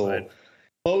rewards. So right.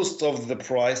 Most of the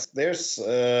price, there's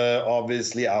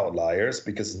obviously outliers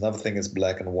because nothing is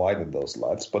black and white in those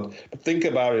lives. But think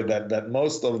about it, that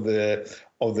most of the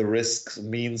risks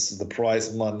means the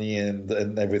prize money and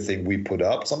everything we put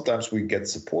up. Sometimes we get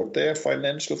support there,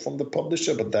 financial from the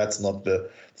publisher, but that's not the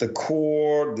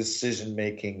core decision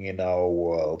making in our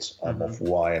world of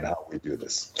why and how we do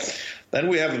this. Then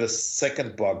we have the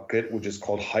second bucket, which is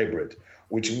called hybrid,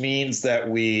 which means that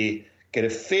we get a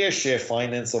fair share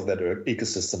finance of that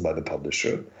ecosystem by the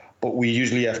publisher, but we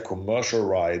usually have commercial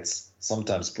rights,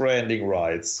 sometimes branding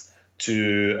rights,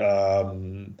 to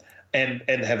and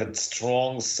have a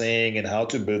strong saying in how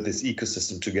to build this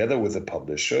ecosystem together with the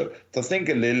publisher. So think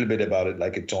a little bit about it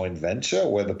like a joint venture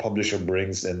where the publisher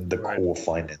brings in the core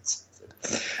finance.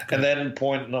 Okay. And then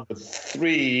point number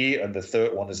 3, and the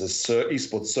third one is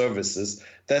esports services.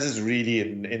 That is really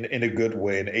in a good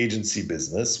way an agency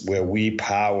business where we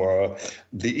power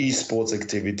the esports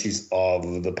activities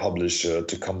of the publisher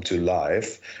to come to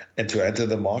life and to enter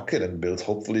the market and build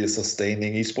hopefully a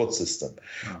sustaining esports system.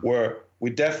 Where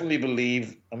we definitely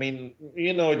believe, I mean,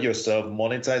 you know it yourself,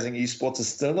 monetizing esports is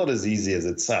still not as easy as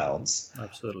it sounds.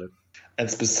 Absolutely. And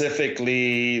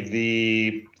specifically,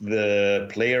 the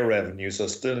player revenues are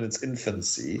still in its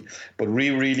infancy, but we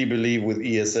really believe with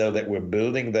ESL that we're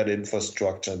building that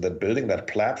infrastructure, that building that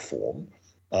platform,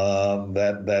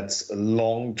 that's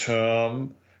long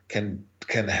term can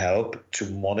help to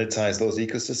monetize those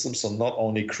ecosystems. So not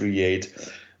only create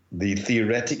the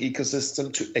theoretic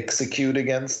ecosystem to execute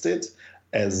against it,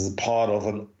 as part of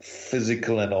a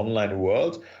physical and online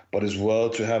world, but as well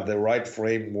to have the right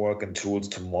framework and tools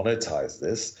to monetize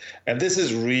this. And this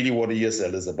is really what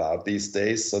ESL is about these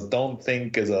days. So don't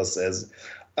think of us as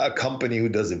a company who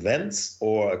does events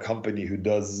or a company who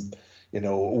does,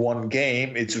 one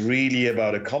game. It's really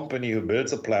about a company who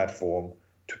builds a platform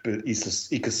to build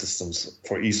ecosystems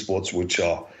for esports, which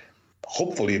are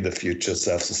hopefully in the future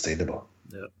self-sustainable.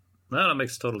 Yeah. No, that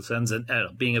makes total sense. And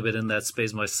being a bit in that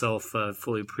space myself,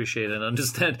 fully appreciate and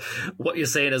understand what you're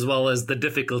saying, as well as the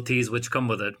difficulties which come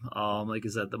with it. Like you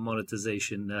said, the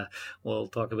monetization, we'll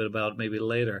talk a bit about maybe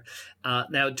later.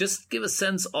 Now, just give a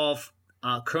sense of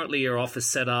currently your office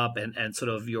setup and sort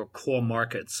of your core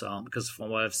markets, because from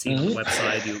what I've seen on the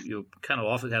website, you kind of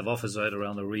often have offices right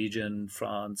around the region: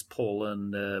 France,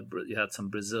 Poland, you had some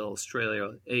Brazil,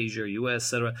 Australia, Asia,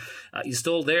 US, etc. You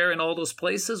still there in all those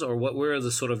places, or where is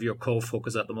the sort of your core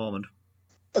focus at the moment?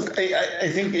 Look, I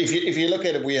think if you look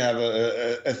at it, we have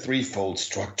a threefold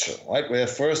structure, right? We have,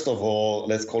 first of all,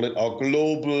 let's call it our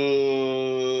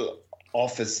global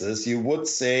offices. You would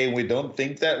say we don't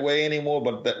think that way anymore,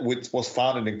 but that which was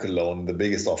founded in Cologne, the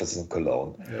biggest office in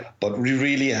Cologne. Yeah. But we're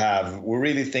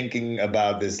really thinking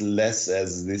about this less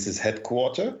as this is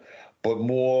headquarter, but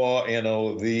more,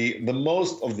 the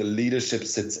most of the leadership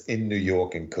sits in New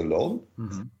York and Cologne,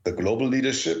 the global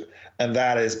leadership, and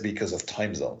that is because of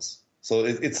time zones. So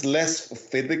it's less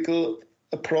physical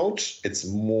approach, it's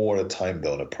more a time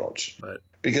zone approach. Right.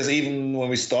 Because even when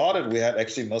we started, we had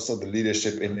actually most of the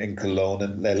leadership in Cologne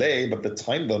and LA, but the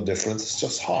time zone difference is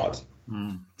just hard.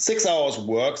 6 hours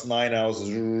works, 9 hours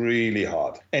is really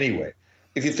hard. Anyway,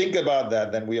 if you think about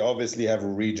that, then we obviously have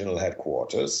regional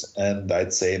headquarters. And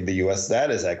I'd say in the US,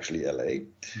 that is actually LA.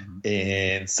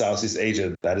 In Southeast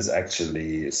Asia, that is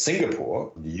actually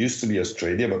Singapore. It used to be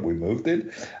Australia, but we moved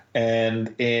it.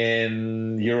 And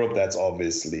in Europe, that's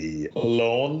obviously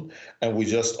Cologne. And we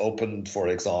just opened, for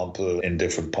example, in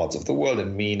different parts of the world.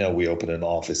 In MENA, we opened an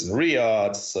office in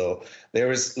Riyadh. So there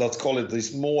is, let's call it,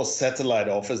 these more satellite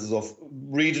offices of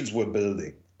regions we're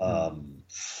building.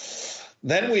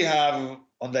 Then we have,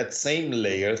 on that same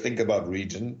layer, think about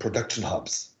region, production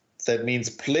hubs. That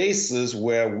means places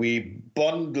where we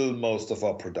bundle most of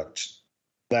our production.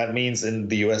 That means in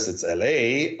the US, it's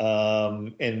LA.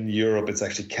 In Europe, it's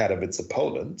actually Katowice,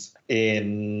 Poland.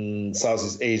 In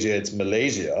Southeast Asia, it's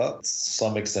Malaysia. To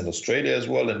some extent, Australia as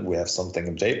well. And we have something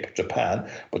in Japan.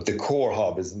 But the core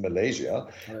hub is in Malaysia.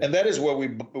 Right. And that is where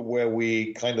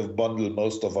we kind of bundle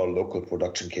most of our local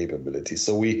production capabilities.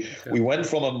 So we went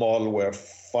from a model where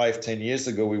 5-10 years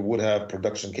ago, we would have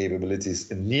production capabilities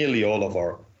in nearly all of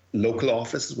our local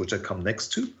offices, which I come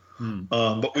next to.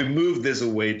 But we moved this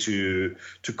away to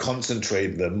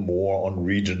concentrate them more on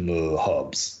regional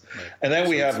hubs. Right. And then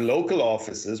we have local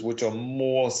offices, which are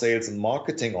more sales and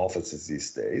marketing offices these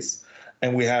days.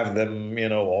 And we have them,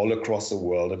 all across the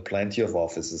world in plenty of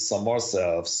offices, some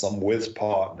ourselves, some with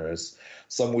partners.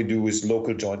 Some we do with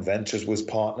local joint ventures with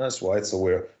partners, right? So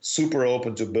we're super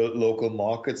open to build local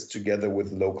markets together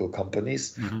with local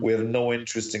companies. We have no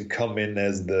interest in coming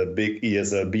as the big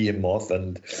ESL behemoth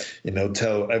and,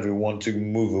 tell everyone to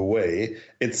move away.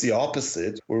 It's the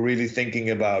opposite. We're really thinking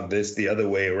about this the other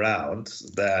way around,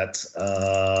 that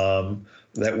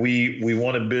we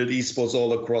want to build esports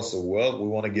all across the world. We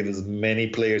want to give as many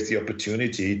players the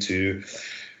opportunity to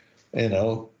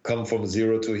come from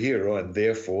zero to hero, and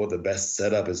therefore the best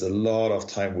setup is a lot of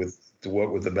time to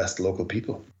work with the best local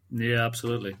people. Yeah,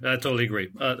 absolutely. I totally agree.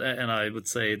 And I would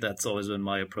say that's always been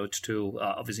my approach too.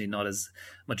 Obviously not as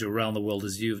much around the world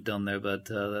as you've done there, but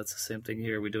that's the same thing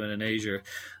here. We're doing in Asia.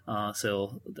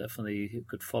 So definitely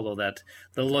could follow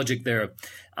the logic there.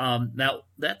 Now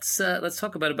let's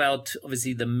talk about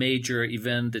obviously the major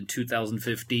event in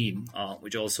 2015,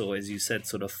 which also, as you said,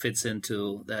 sort of fits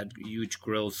into that huge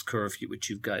growth curve which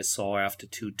you guys saw after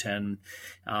 2010,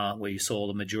 where you sold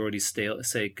a majority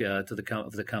stake to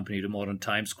the company to Modern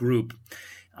Times Group.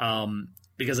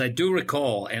 Because I do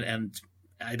recall, and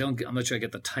I'm not sure I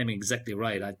get the timing exactly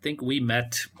right. I think we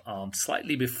met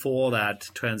slightly before that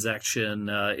transaction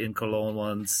in Cologne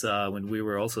once when we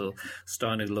were also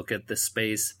starting to look at this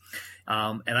space.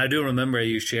 And I do remember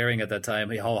you sharing at that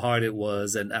time how hard it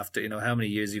was, and after how many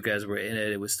years you guys were in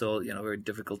it, it was still very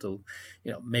difficult to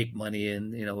make money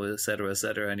and et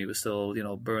cetera, and you were still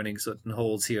burning certain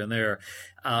holes here and there.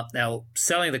 Now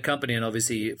selling the company, and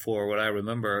obviously for what I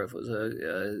remember, it was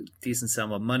a decent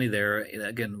sum of money there. And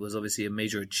again, was obviously a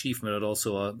major achievement. It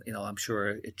also I'm sure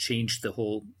it changed the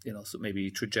whole so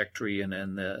maybe trajectory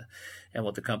and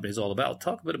what the company is all about.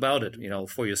 Talk a bit about it,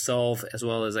 for yourself as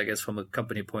well as I guess from a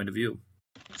company point of view.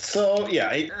 So yeah,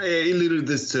 I alluded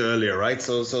this to earlier, right?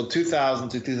 So 2000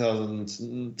 to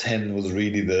 2010 was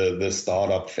really the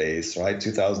startup phase, right?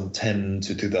 2010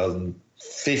 to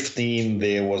 2015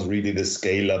 there was really the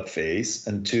scale up phase,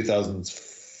 and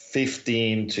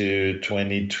 2015 to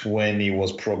 2020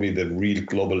 was probably the real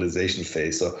globalization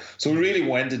phase. So we really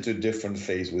went into a different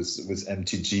phase with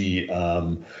MTG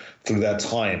through that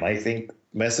time. I think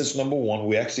message number one,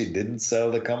 we actually didn't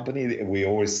sell the company. We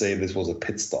always say this was a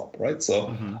pit stop, right?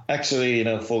 So actually,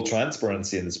 full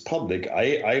transparency in this public,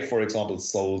 I for example,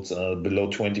 sold below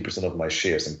 20% of my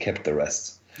shares and kept the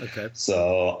rest. Okay.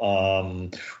 So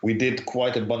we did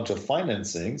quite a bunch of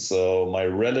financing. So my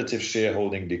relative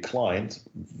shareholding declined,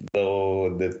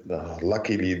 though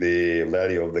luckily the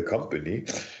value of the company.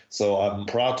 So I'm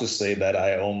proud to say that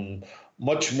I own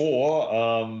much more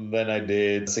than I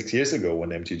did 6 years ago when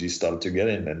MTG started to get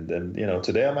in. And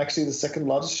today I'm actually the second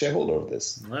largest shareholder of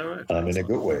this. All right. In a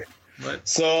good way. Right.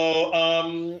 So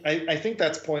I think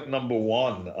that's point number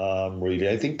one. Really,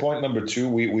 I think point number two,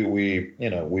 we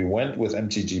went with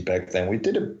MTG back then. We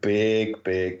did a big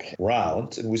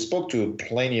round, and we spoke to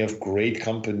plenty of great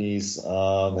companies.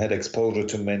 Had exposure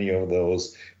to many of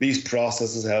those. These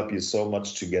processes help you so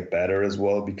much to get better as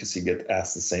well, because you get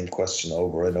asked the same question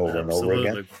over and over and over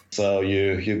again. So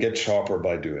you get sharper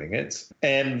by doing it.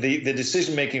 And the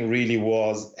decision making really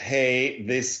was, hey,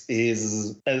 this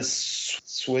is a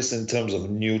Swiss in terms of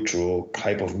neutral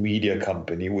type of media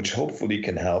company, which hopefully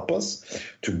can help us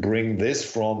to bring this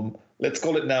from, let's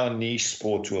call it now, a niche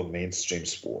sport to a mainstream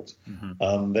sport.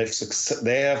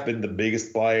 They have been the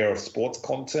biggest buyer of sports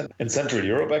content in Central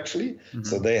Europe, actually.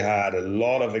 So they had a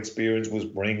lot of experience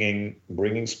with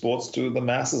bringing sports to the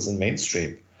masses and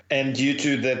mainstream. And due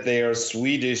to that they are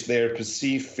Swedish, they are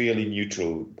perceived fairly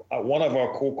neutral. One of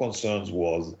our core concerns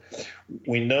was,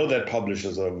 we know that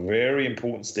publishers are a very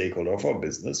important stakeholder of our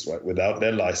business, right? Without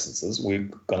their licenses, we're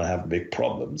going to have big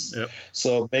problems. Yep.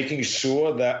 So making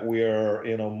sure that we're,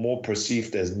 more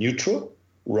perceived as neutral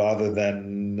rather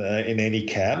than in any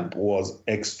camp was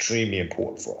extremely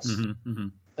important for us.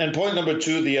 And point number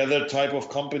two, the other type of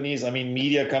companies,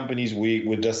 media companies,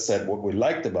 we just said what we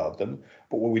liked about them,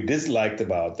 but what we disliked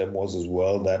about them was as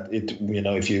well that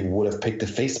if you would have picked a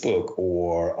Facebook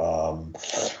or a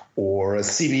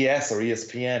CBS or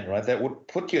ESPN, right, that would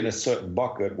put you in a certain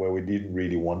bucket where we didn't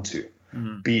really want to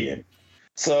be in.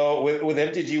 So with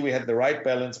MTG, we had the right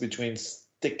balance between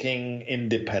sticking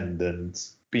independent,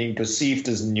 being perceived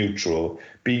as neutral,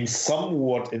 being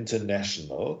somewhat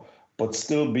international, but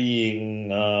still being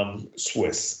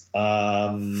Swiss.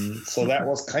 So that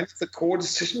was kind of the core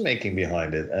decision-making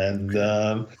behind it. And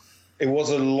it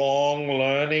was a long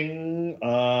learning,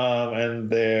 and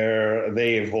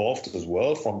they evolved as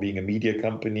well from being a media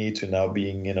company to now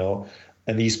being,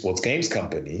 an esports games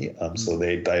company. So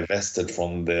they divested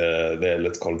from their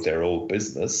let's call it their old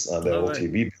business, their old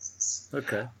TV business.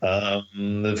 Okay.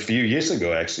 A few years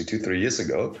ago, actually, 2-3 years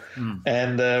ago.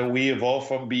 And we evolved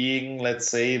from being, let's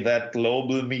say, that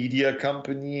global media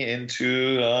company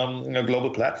into a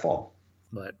global platform.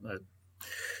 Right.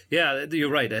 Yeah, you're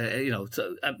right.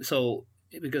 So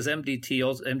because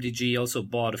MDG also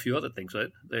bought a few other things,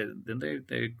 right?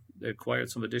 They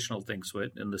acquired some additional things,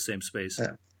 right, in the same space.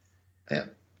 Yeah.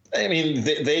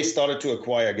 They started to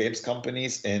acquire games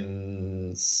companies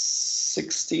in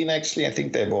 2016, actually. I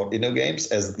think they bought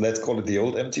InnoGames, as let's call it the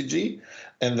old MTG.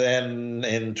 And then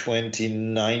in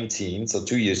 2019, so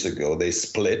 2 years ago, they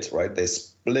split, right? They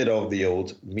split off the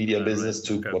old media business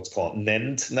to what's called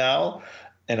NENT now,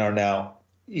 and are now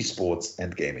esports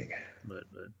and gaming. Right.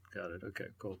 Got it. Okay,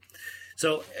 cool.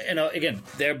 So, again,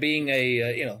 there being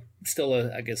still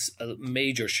a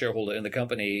major shareholder in the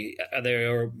company, are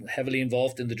they heavily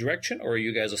involved in the direction, or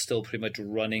you guys are still pretty much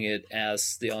running it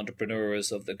as the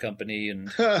entrepreneurs of the company?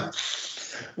 And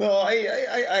No,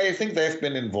 I think they've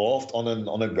been involved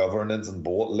on a governance and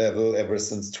board level ever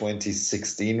since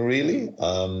 2016, really.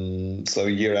 So a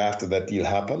year after that deal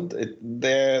happened,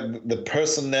 the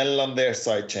personnel on their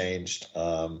side changed.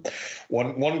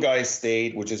 One guy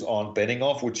stayed, which is Arndt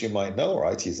Benninghoff, which you might know,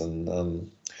 right? He's a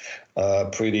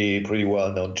pretty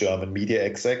well-known German media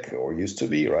exec, or used to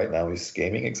be. Right now he's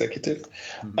gaming executive.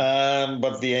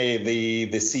 But the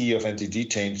CEO of MTG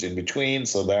changed in between,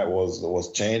 so that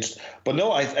was changed. But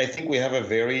no, I think we have a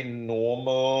very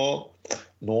normal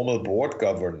board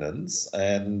governance,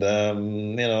 and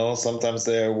sometimes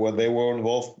they were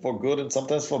involved for good and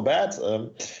sometimes for bad.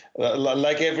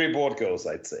 Like every board goes,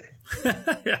 I'd say.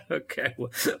 Yeah, okay,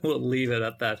 we'll leave it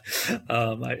at that.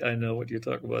 I know what you're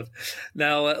talking about.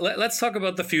 Now, let's talk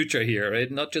about the future here,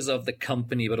 right? Not just of the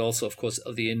company, but also, of course,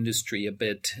 of the industry a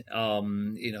bit. I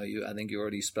think you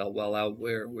already spelled well out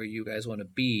where you guys want to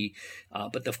be.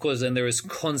 But of course, then there is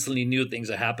constantly new things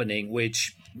are happening,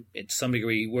 which, to some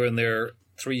degree, were in there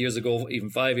 3 years ago, even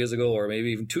 5 years ago, or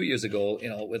maybe even 2 years ago.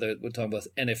 Whether we're talking about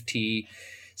NFT,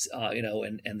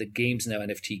 and the games now,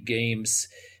 NFT games.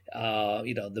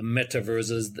 The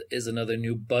metaverse is another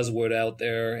new buzzword out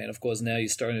there, and of course now you're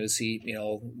starting to see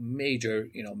major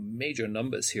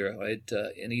numbers here, right?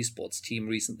 An esports team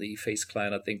recently, Face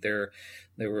Clan, I think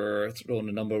they were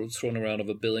thrown around of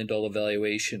 $1 billion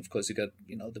valuation. Of course, you got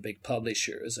the big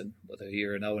publishers, and whether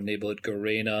you're now a neighborhood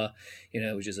Garena,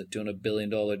 which is a $200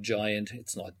 billion giant.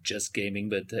 It's not just gaming,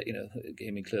 but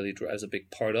gaming clearly drives a big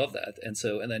part of that. And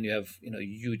then you have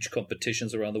huge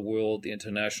competitions around the world. The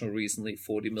international recently,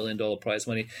 $40 million prize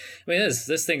money. I mean,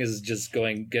 this thing is just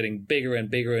getting bigger and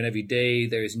bigger, and every day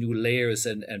there's new layers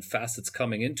and facets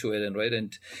coming into it,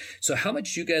 and so how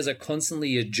much you guys are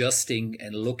constantly adjusting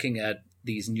and looking at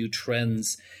these new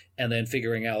trends and then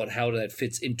figuring out how that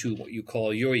fits into what you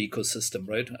call your ecosystem,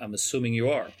 right? I'm assuming you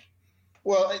are.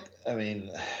 Well, I mean,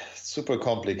 super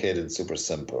complicated, super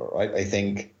simple, right? I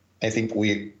think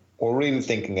we are really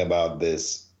thinking about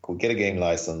this. We get a game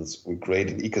license, we create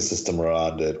an ecosystem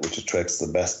around it, which attracts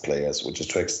the best players, which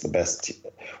attracts the best,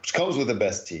 which comes with the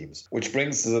best teams, which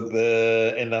brings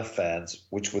the enough fans,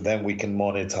 which then we can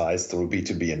monetize through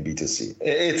B2B and B2C.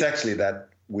 It's actually that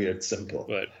weird simple.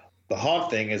 Right. The hard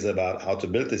thing is about how to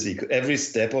build this. Every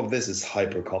step of this is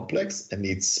hyper complex and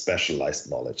needs specialized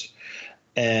knowledge.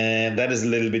 And that is a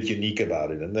little bit unique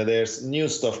about it. And then there's new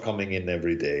stuff coming in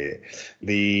every day.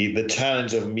 The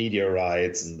challenge of media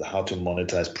rights and how to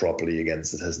monetize properly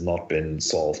against it has not been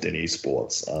solved in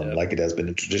esports, like it has been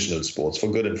in traditional sports, for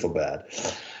good and for bad.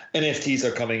 NFTs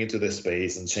are coming into this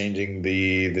space and changing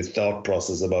the thought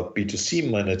process about B2C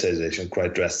monetization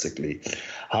quite drastically.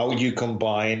 How you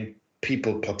combine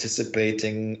people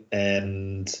participating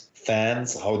and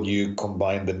fans, how do you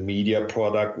combine the media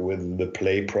product with the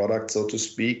play product, so to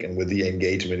speak, and with the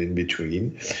engagement in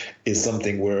between, is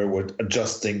something we're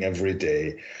adjusting every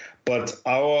day. But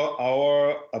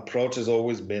our approach has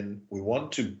always been, we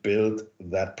want to build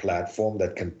that platform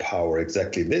that can power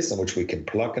exactly this, and which we can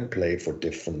plug and play for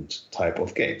different type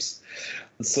of games.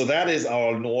 So that is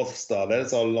our North Star. That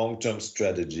is our long-term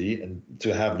strategy, and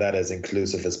to have that as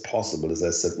inclusive as possible, as I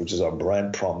said, which is our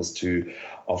brand promise to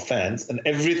our fans. And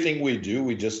everything we do,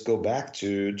 we just go back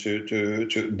to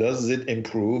does it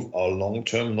improve our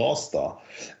long-term North Star?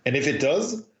 And if it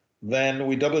does, then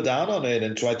we double down on it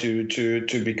and try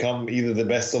to become either the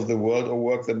best of the world or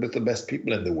work with the best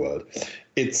people in the world.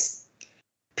 It's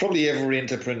probably every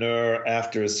entrepreneur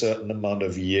after a certain amount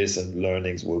of years and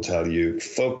learnings will tell you,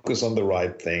 focus on the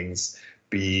right things,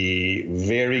 be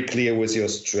very clear with your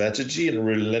strategy and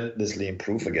relentlessly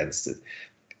improve against it,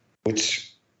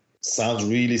 which sounds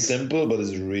really simple, but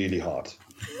is really hard.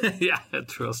 Yeah,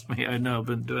 trust me, I know. I've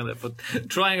been doing it,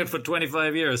 trying it for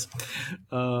 25 years,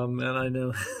 and I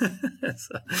know. I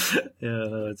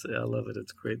love it.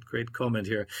 It's great comment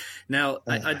here. Now,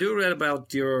 I do read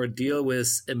about your deal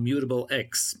with Immutable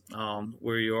X,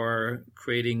 where you are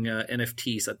creating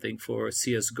NFTs, I think, for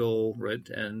CS:GO, right?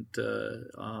 And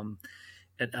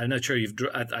I'm not sure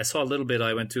I saw a little bit.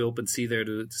 I went to OpenSea there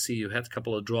to see you had a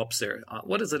couple of drops there.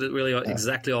 What is it really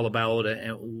exactly all about,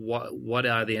 and what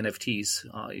are the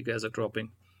NFTs you guys are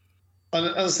dropping? I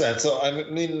understand. So I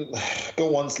mean, go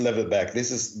one level back.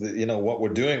 This is what we're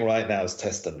doing right now is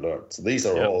test and learn. So these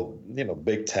are all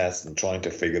big tests and trying to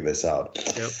figure this out.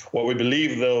 Yep. What we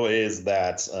believe though is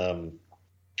that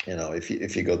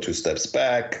if you go 2 steps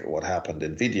back, what happened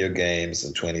in video games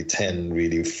in 2010,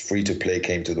 really free-to-play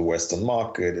came to the Western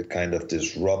market. It kind of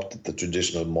disrupted the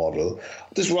traditional model.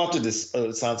 Disrupted is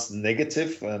sounds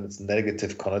negative, and it's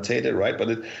negative connotated, right? But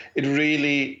it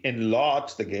really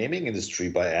enlarged the gaming industry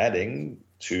by adding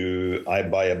to, I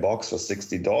buy a box for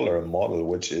 $60 a model,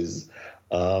 which is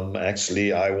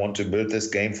actually, I want to build this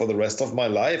game for the rest of my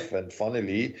life. And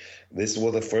funnily, this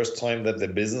was the first time that the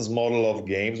business model of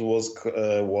games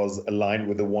was aligned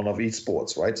with the one of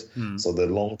esports, right? So the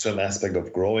long-term aspect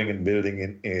of growing and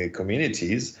building in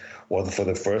communities was for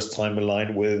the first time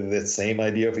aligned with the same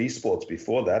idea of esports.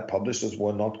 Before that, publishers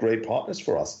were not great partners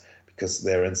for us because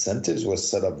their incentives were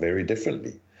set up very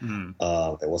differently.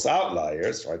 There was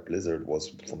outliers, right? Blizzard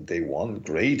was from day one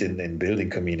great in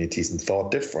building communities and thought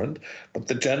different, but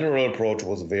the general approach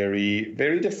was very,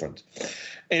 very different.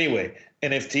 Anyway,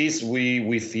 NFTs,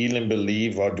 we feel and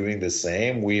believe are doing the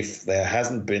same. There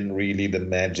hasn't been really the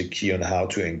magic key on how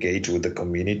to engage with the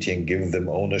community and give them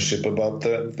ownership about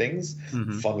certain things.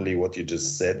 Funnily, what you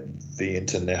just said, the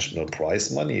international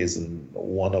prize money is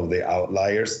one of the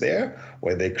outliers there,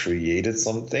 where they created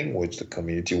something which the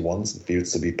community wants and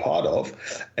feels to be part of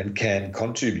and can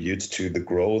contribute to the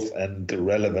growth and the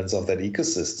relevance of that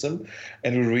ecosystem.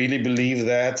 And we really believe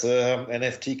that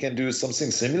NFT can do something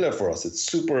similar for us. It's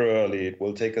super early. It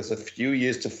will take us a few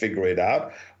years to figure it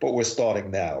out, but we're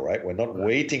starting now, right? We're not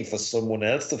waiting for someone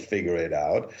else to figure it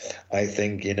out. I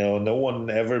think, no one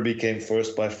ever became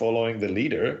first by following the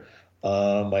leader.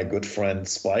 My good friend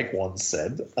Spike once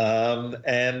said.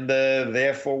 And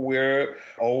therefore, we're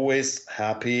always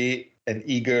happy and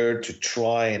eager to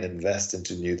try and invest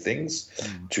into new things,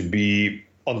 to be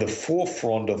on the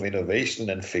forefront of innovation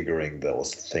and figuring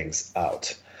those things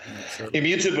out.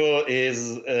 Immutable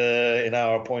is, in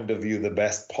our point of view, the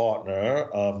best partner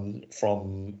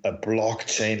from a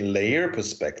blockchain layer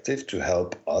perspective to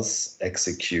help us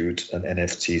execute an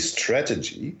NFT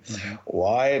strategy.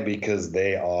 Why? Because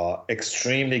they are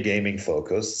extremely gaming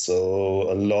focused.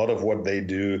 So a lot of what they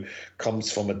do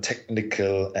comes from a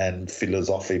technical and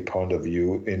philosophy point of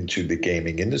view into the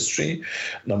gaming industry.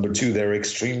 Number two, they're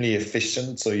extremely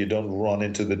efficient. So you don't run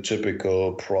into the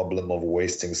typical problem of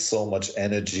wasting so much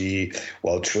energy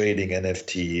while trading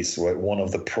NFTs, right? One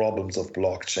of the problems of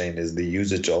blockchain is the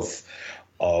usage of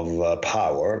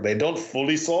power. They don't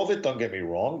fully solve it, don't get me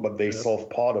wrong, but they solve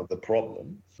part of the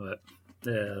problem.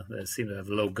 Yeah, they seem to have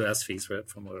low gas fees, right,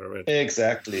 from what I read.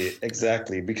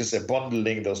 Exactly, because they're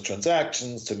bundling those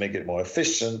transactions to make it more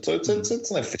efficient. So it's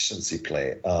an efficiency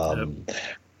play.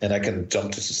 And I can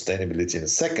jump to sustainability in a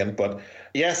second, but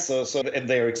yes, so and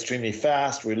they're extremely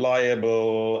fast,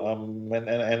 reliable,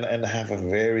 and have a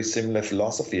very similar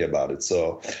philosophy about it.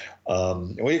 So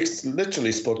we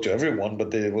literally spoke to everyone,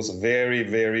 but they was very,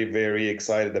 very, very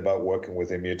excited about working with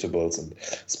Immutables and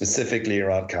specifically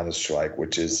around Counter-Strike,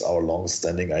 which is our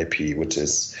long-standing IP, which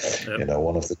is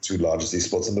one of the two largest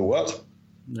esports in the world.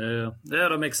 Yeah,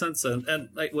 that makes sense. And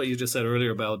like what you just said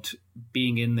earlier about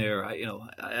being in there,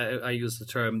 I use the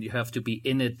term, you have to be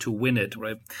in it to win it,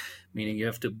 right? Meaning you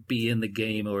have to be in the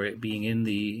game or being in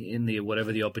the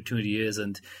whatever the opportunity is,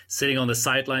 and sitting on the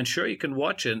sideline. Sure, you can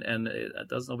watch it, and it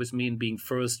doesn't always mean being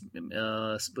first.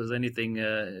 Suppose anything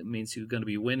means you're going to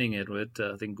be winning it, right?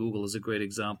 I think Google is a great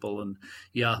example, and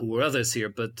Yahoo or others here.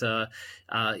 But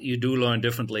you do learn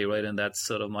differently, right? And that's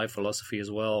sort of my philosophy as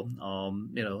well.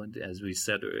 As we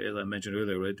said, as I mentioned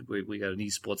earlier, right? We got an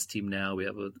esports team now. We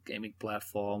have a gaming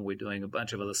platform. We're doing a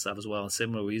bunch of other stuff as well.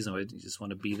 Similar reason, right? You just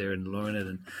want to be there and learn it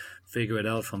and figure it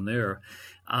out from there.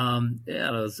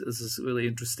 This is really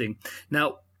interesting.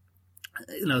 Now,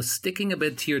 sticking a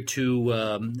bit here to,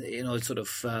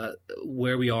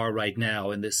 where we are right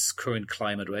now in this current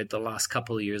climate, right? The last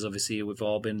couple of years, obviously, we've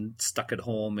all been stuck at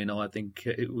home. I think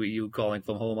you calling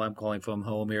from home, I'm calling from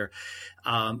home here.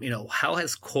 How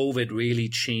has COVID really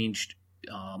changed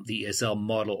the ESL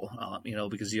model,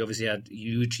 because you obviously had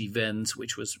huge events,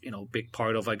 which was, a big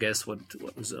part of, I guess, what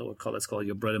was let's call it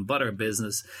your bread and butter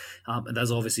business. And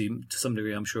that's obviously to some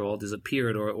degree, I'm sure, all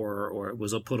disappeared or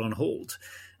was put on hold.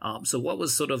 So what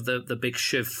was sort of the big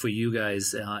shift for you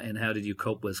guys, and how did you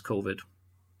cope with COVID?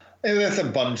 And there's a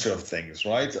bunch of things,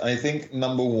 right? I think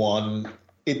number one,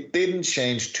 it didn't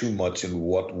change too much in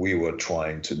what we were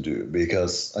trying to do,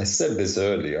 because I said this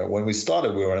earlier, when we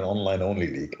started, we were an online-only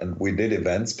league, and we did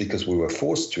events because we were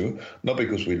forced to, not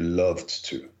because we loved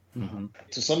to.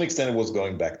 To some extent, it was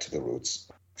going back to the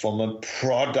roots from a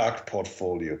product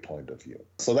portfolio point of view.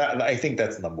 So that, I think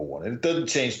that's number one. And it doesn't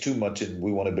change too much in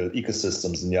we want to build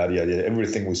ecosystems and yada, yada,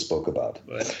 everything we spoke about.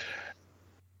 Right.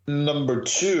 Number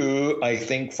two, I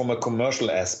think from a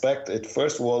commercial aspect, it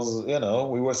first was,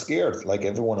 we were scared like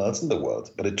everyone else in the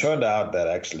world. But it turned out that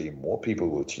actually more people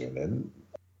will tune in.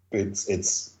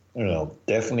 It's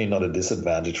definitely not a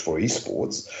disadvantage for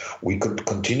esports. We could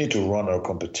continue to run our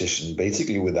competition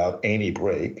basically without any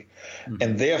break.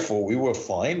 And therefore, we were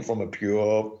fine from a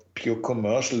pure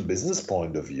commercial business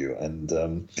point of view.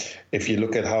 And if you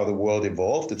look at how the world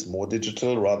evolved, it's more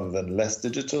digital rather than less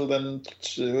digital than...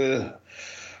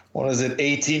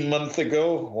 18 months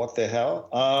ago? What the hell?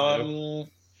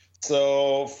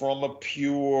 So from a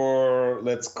pure,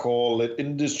 let's call it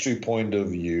industry point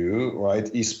of view, right?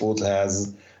 Esports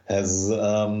has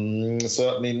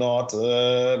certainly not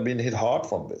been hit hard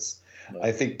from this. No.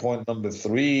 I think point number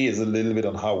three is a little bit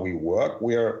on how we work.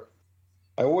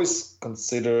 I always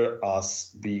consider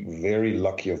us being very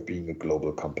lucky of being a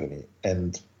global company,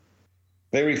 and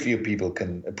very few people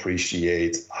can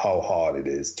appreciate how hard it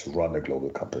is to run a global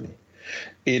company.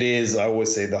 It is, I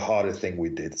always say, the hardest thing we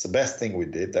did. It's the best thing we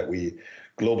did, that we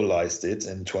globalized it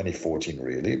in 2014,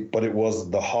 really, but it was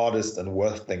the hardest and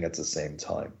worst thing at the same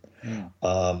time.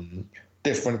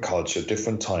 Different culture,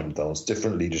 different time zones,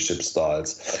 different leadership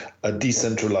styles, a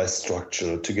decentralized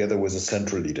structure together with a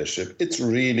central leadership. It's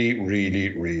really,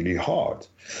 really, really hard.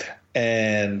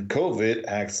 And COVID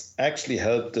has actually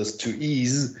helped us to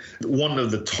ease one of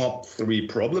the top 3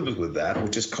 problems with that,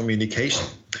 which is communication.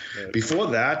 Right. Before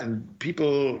that, and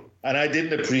I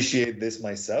didn't appreciate this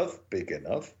myself big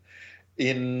enough,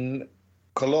 in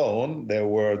Cologne, there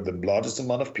were the largest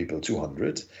amount of people,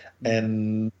 200,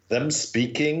 and them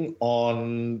speaking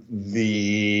on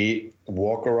the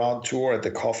walk-around tour at the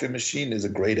coffee machine is a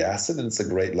great asset, and it's a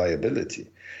great liability,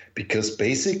 because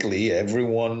basically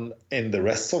everyone in the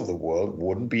rest of the world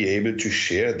wouldn't be able to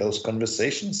share those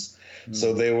conversations.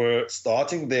 So they were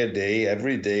starting their day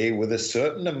every day with a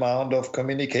certain amount of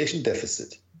communication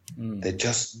deficit. They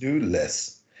just knew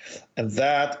less. And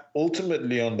that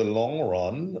ultimately, on the long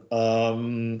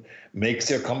run, makes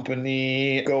your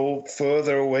company go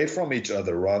further away from each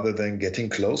other rather than getting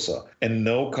closer. And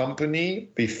no company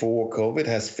before COVID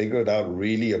has figured out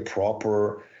really a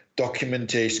proper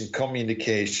documentation,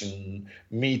 communication,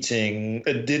 meeting,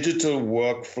 a digital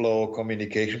workflow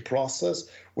communication process,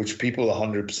 which people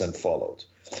 100% followed.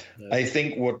 Yeah. I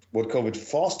think what COVID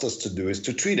forced us to do is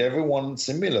to treat everyone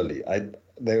similarly. I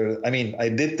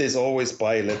did this always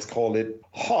by, let's call it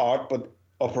hard, but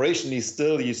operationally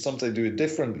still you sometimes do it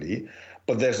differently.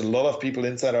 But there's a lot of people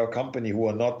inside our company who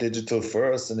are not digital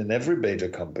first, and in every major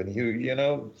company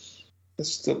who,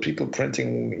 there's still people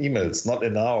printing emails, not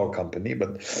in our company,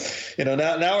 but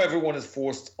now everyone is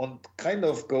forced on kind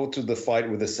of go to the fight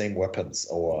with the same weapons,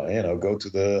 or go to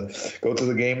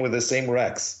the game with the same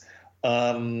racks.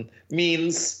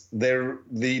 Means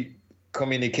the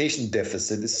communication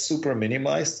deficit is super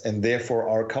minimized, and therefore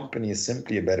our company is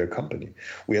simply a better company.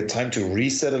 We had time to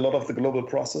reset a lot of the global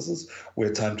processes. We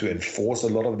had time to enforce a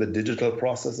lot of the digital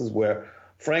processes where,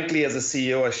 frankly, as a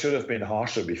CEO, I should have been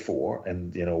harsher before.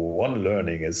 And, one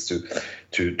learning is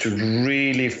to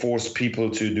really force people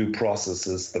to do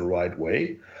processes the right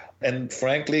way. And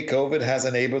frankly, COVID has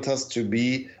enabled us to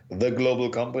be the global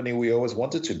company we always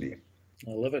wanted to be.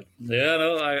 I love it. Yeah,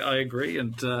 no, I agree.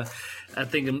 And I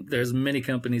think there's many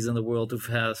companies in the world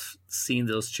who have seen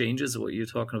those changes, what you're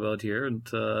talking about here. And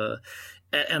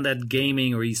that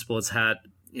gaming or esports had,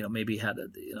 maybe had a,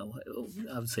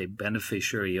 I would say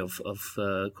beneficiary of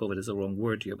COVID is the wrong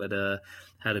word here, but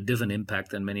had a different impact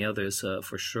than many others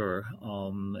for sure.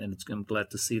 And I'm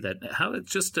glad to see that. How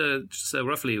just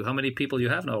roughly, how many people you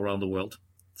have now around the world?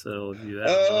 So you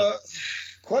have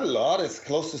quite a lot. It's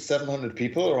close to 700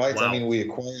 people, right? Wow. I mean, we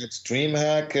acquired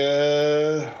DreamHack,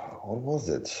 what was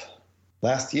it?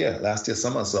 Last year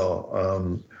summer,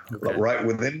 so right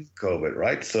within COVID,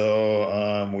 right?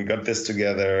 So we got this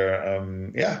together.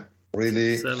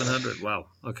 Really. 700. Wow.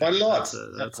 Okay. Quite a lot.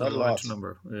 That's a large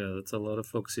number. Yeah, that's a lot of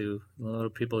folks a lot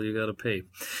of people you got to pay.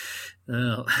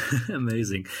 Oh,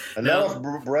 amazing. A lot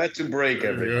of bread to break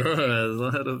every day. A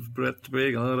lot of bread to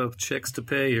break, a lot of checks to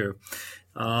pay here.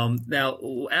 Now,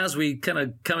 as we kind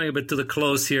of coming a bit to the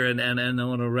close here, and I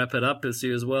want to wrap it up this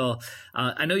year as well.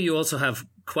 I know you also have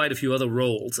quite a few other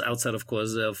roles outside, of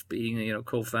course, of being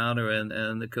co-founder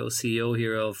and the co-CEO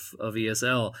here of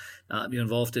ESL. You're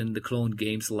involved in the Cologne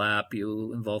Games Lab.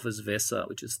 You're involved with VESA,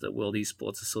 which is the World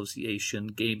Esports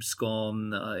Association.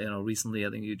 Gamescom. Recently I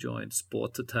think you joined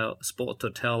Sport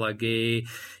Total AG.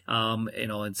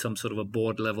 In some sort of a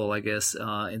board level, I guess,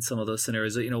 in some of those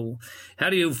scenarios. How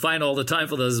do you find all the time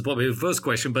for those? Is probably the first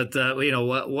question. But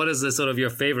what is the sort of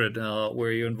your favorite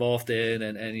where you're involved in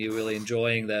and you're really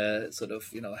enjoying the sort of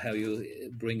how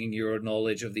you bringing your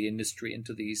knowledge of the industry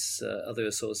into these other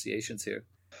associations here?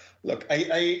 Look,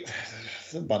 I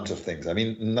a bunch of things. I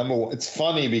mean, number one, it's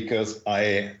funny because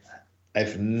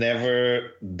I've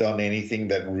never done anything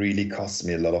that really costs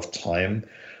me a lot of time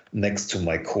next to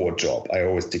my core job. I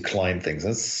always decline things.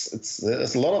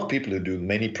 There's a lot of people who do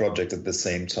many projects at the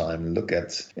same time. Look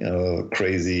at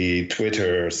crazy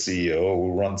Twitter CEO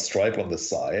who runs Stripe on the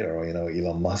side, or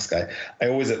Elon Musk. I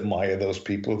always admire those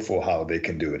people for how they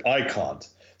can do it. I can't.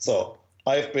 So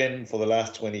I've been for the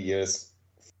last 20 years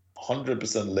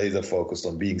 100% laser focused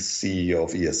on being CEO of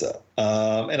ESL,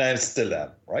 and I still am.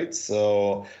 Right.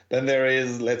 So then there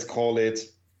is, let's call it,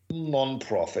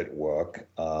 non-profit work,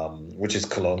 which is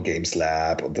Cologne Games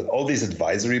Lab, all these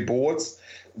advisory boards.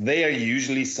 They are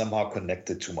usually somehow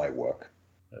connected to my work,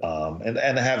 and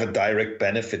have a direct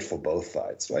benefit for both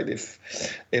sides, right? If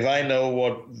I know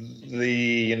what the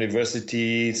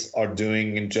universities are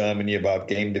doing in Germany about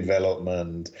game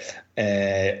development,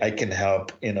 I can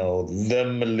help,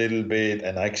 them a little bit,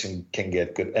 and I can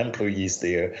get good employees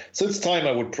there. So it's time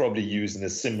I would probably use in a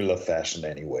similar fashion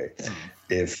anyway.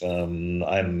 If I'm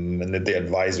in the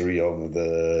advisory of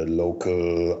the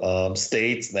local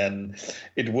states, then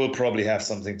it will probably have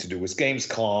something to do with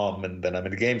Gamescom, and then I'm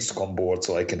in the Gamescom board,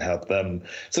 so I can help them.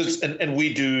 So and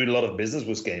we do a lot of business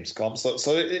with Gamescom,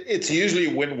 so it's usually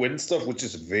win-win stuff, which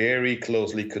is very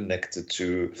closely connected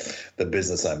to the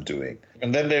business I'm doing.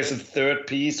 And then there's a third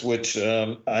piece, which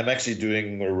I'm actually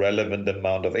doing a relevant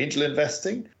amount of angel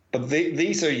investing. But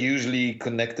these are usually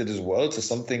connected as well to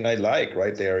something I like,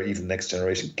 right? They are even next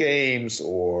generation games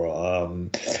or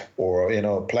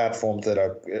platforms that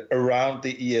are around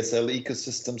the ESL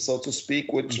ecosystem, so to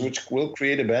speak, which will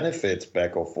create a benefit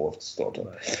back or forth. Sort of.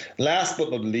 Right. Last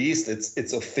but not least,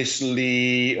 it's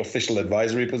official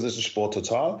advisory position, Sport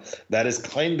Total. That is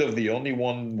kind of the only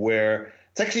one where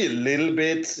it's actually a little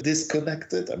bit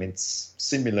disconnected. I mean, it's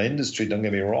similar industry, don't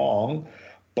get me wrong.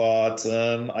 But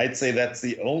I'd say that's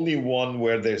the only one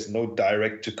where there's no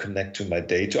direct to connect to my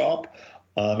day job.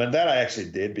 And that I actually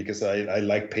did because I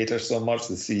like Peter so much,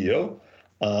 the CEO,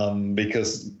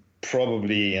 because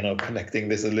probably, connecting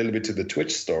this a little bit to the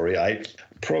Twitch story, I'd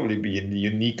probably be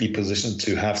uniquely positioned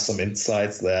to have some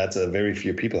insights that very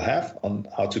few people have on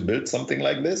how to build something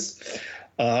like this.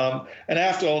 And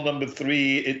after all, number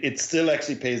three, it still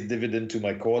actually pays dividend to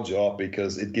my core job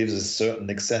because it gives us certain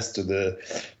access to the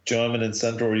German and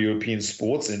Central European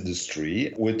sports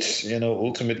industry, which,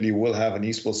 ultimately will have an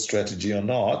esports strategy or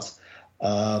not.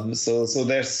 So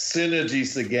there's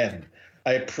synergies again.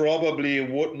 I probably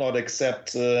would not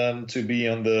accept to be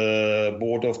on the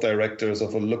board of directors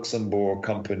of a Luxembourg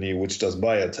company which does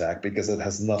biotech because it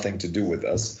has nothing to do with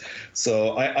us.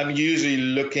 So I'm usually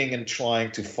looking and trying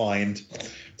to find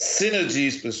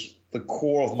synergies with the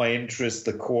core of my interests,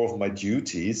 the core of my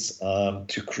duties,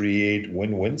 to create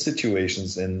win-win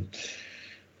situations in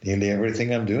nearly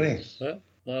everything I'm doing.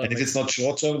 Well, and if it's not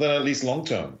short term, then at least long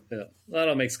term. Yeah, that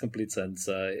all makes complete sense.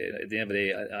 At the end of the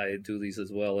day, I do these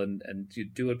as well, and you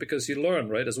do it because you learn,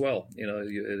 right? As well,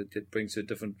 it brings you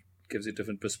gives you a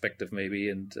different perspective, maybe,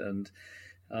 and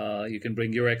you can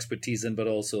bring your expertise in, but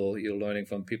also you're learning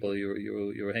from people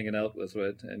you're hanging out with,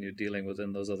 right? And you're dealing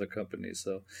within those other companies.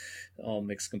 So it all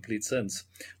makes complete sense.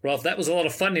 Ralf, that was a lot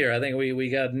of fun here. I think we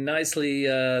got nicely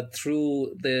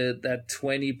through that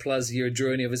 20+ year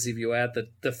journey. Obviously, if you add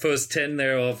the first 10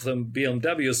 there of some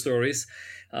BMW stories,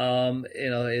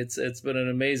 it's been an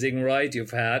amazing ride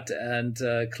you've had, and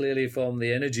clearly from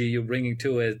the energy you're bringing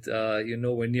to it, you're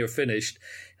nowhere near finished.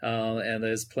 And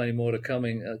there's plenty more to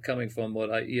coming from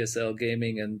what ESL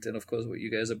gaming and of course what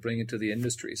you guys are bringing to the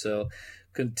industry. So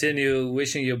continue,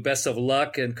 wishing you best of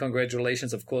luck, and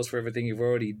congratulations, of course, for everything you've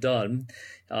already done.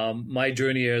 My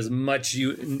journey is much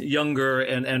younger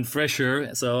and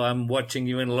fresher, so I'm watching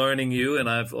you and learning you, and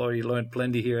I've already learned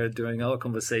plenty here during our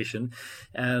conversation.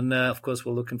 And of course,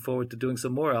 we're looking forward to doing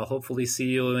some more. I'll hopefully see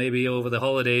you maybe over the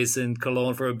holidays in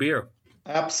Cologne for a beer.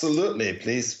 Absolutely.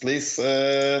 Please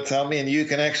tell me, and you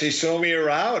can actually show me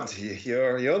around.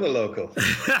 You're the local.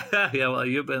 Yeah, well,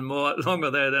 you've been longer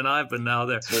there than I've been now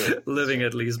there, sure. Living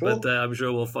at least. Cool. But I'm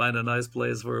sure we'll find a nice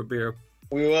place for a beer.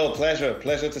 We will. Pleasure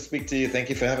to speak to you. Thank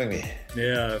you for having me.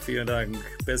 Yeah, vielen Dank.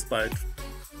 Bis bald.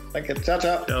 Danke. Ciao,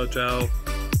 ciao. Ciao, ciao.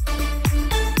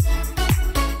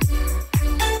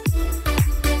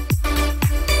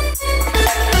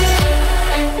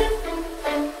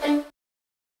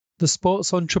 The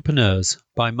Sports Entrepreneurs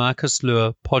by Markus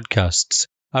Luhr podcasts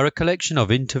are a collection of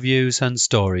interviews and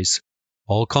stories.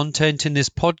 All content in this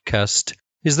podcast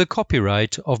is the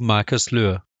copyright of Markus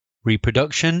Luhr.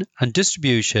 Reproduction and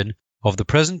distribution of the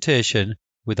presentation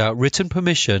without written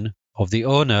permission of the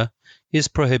owner is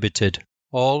prohibited.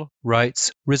 All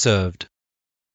rights reserved.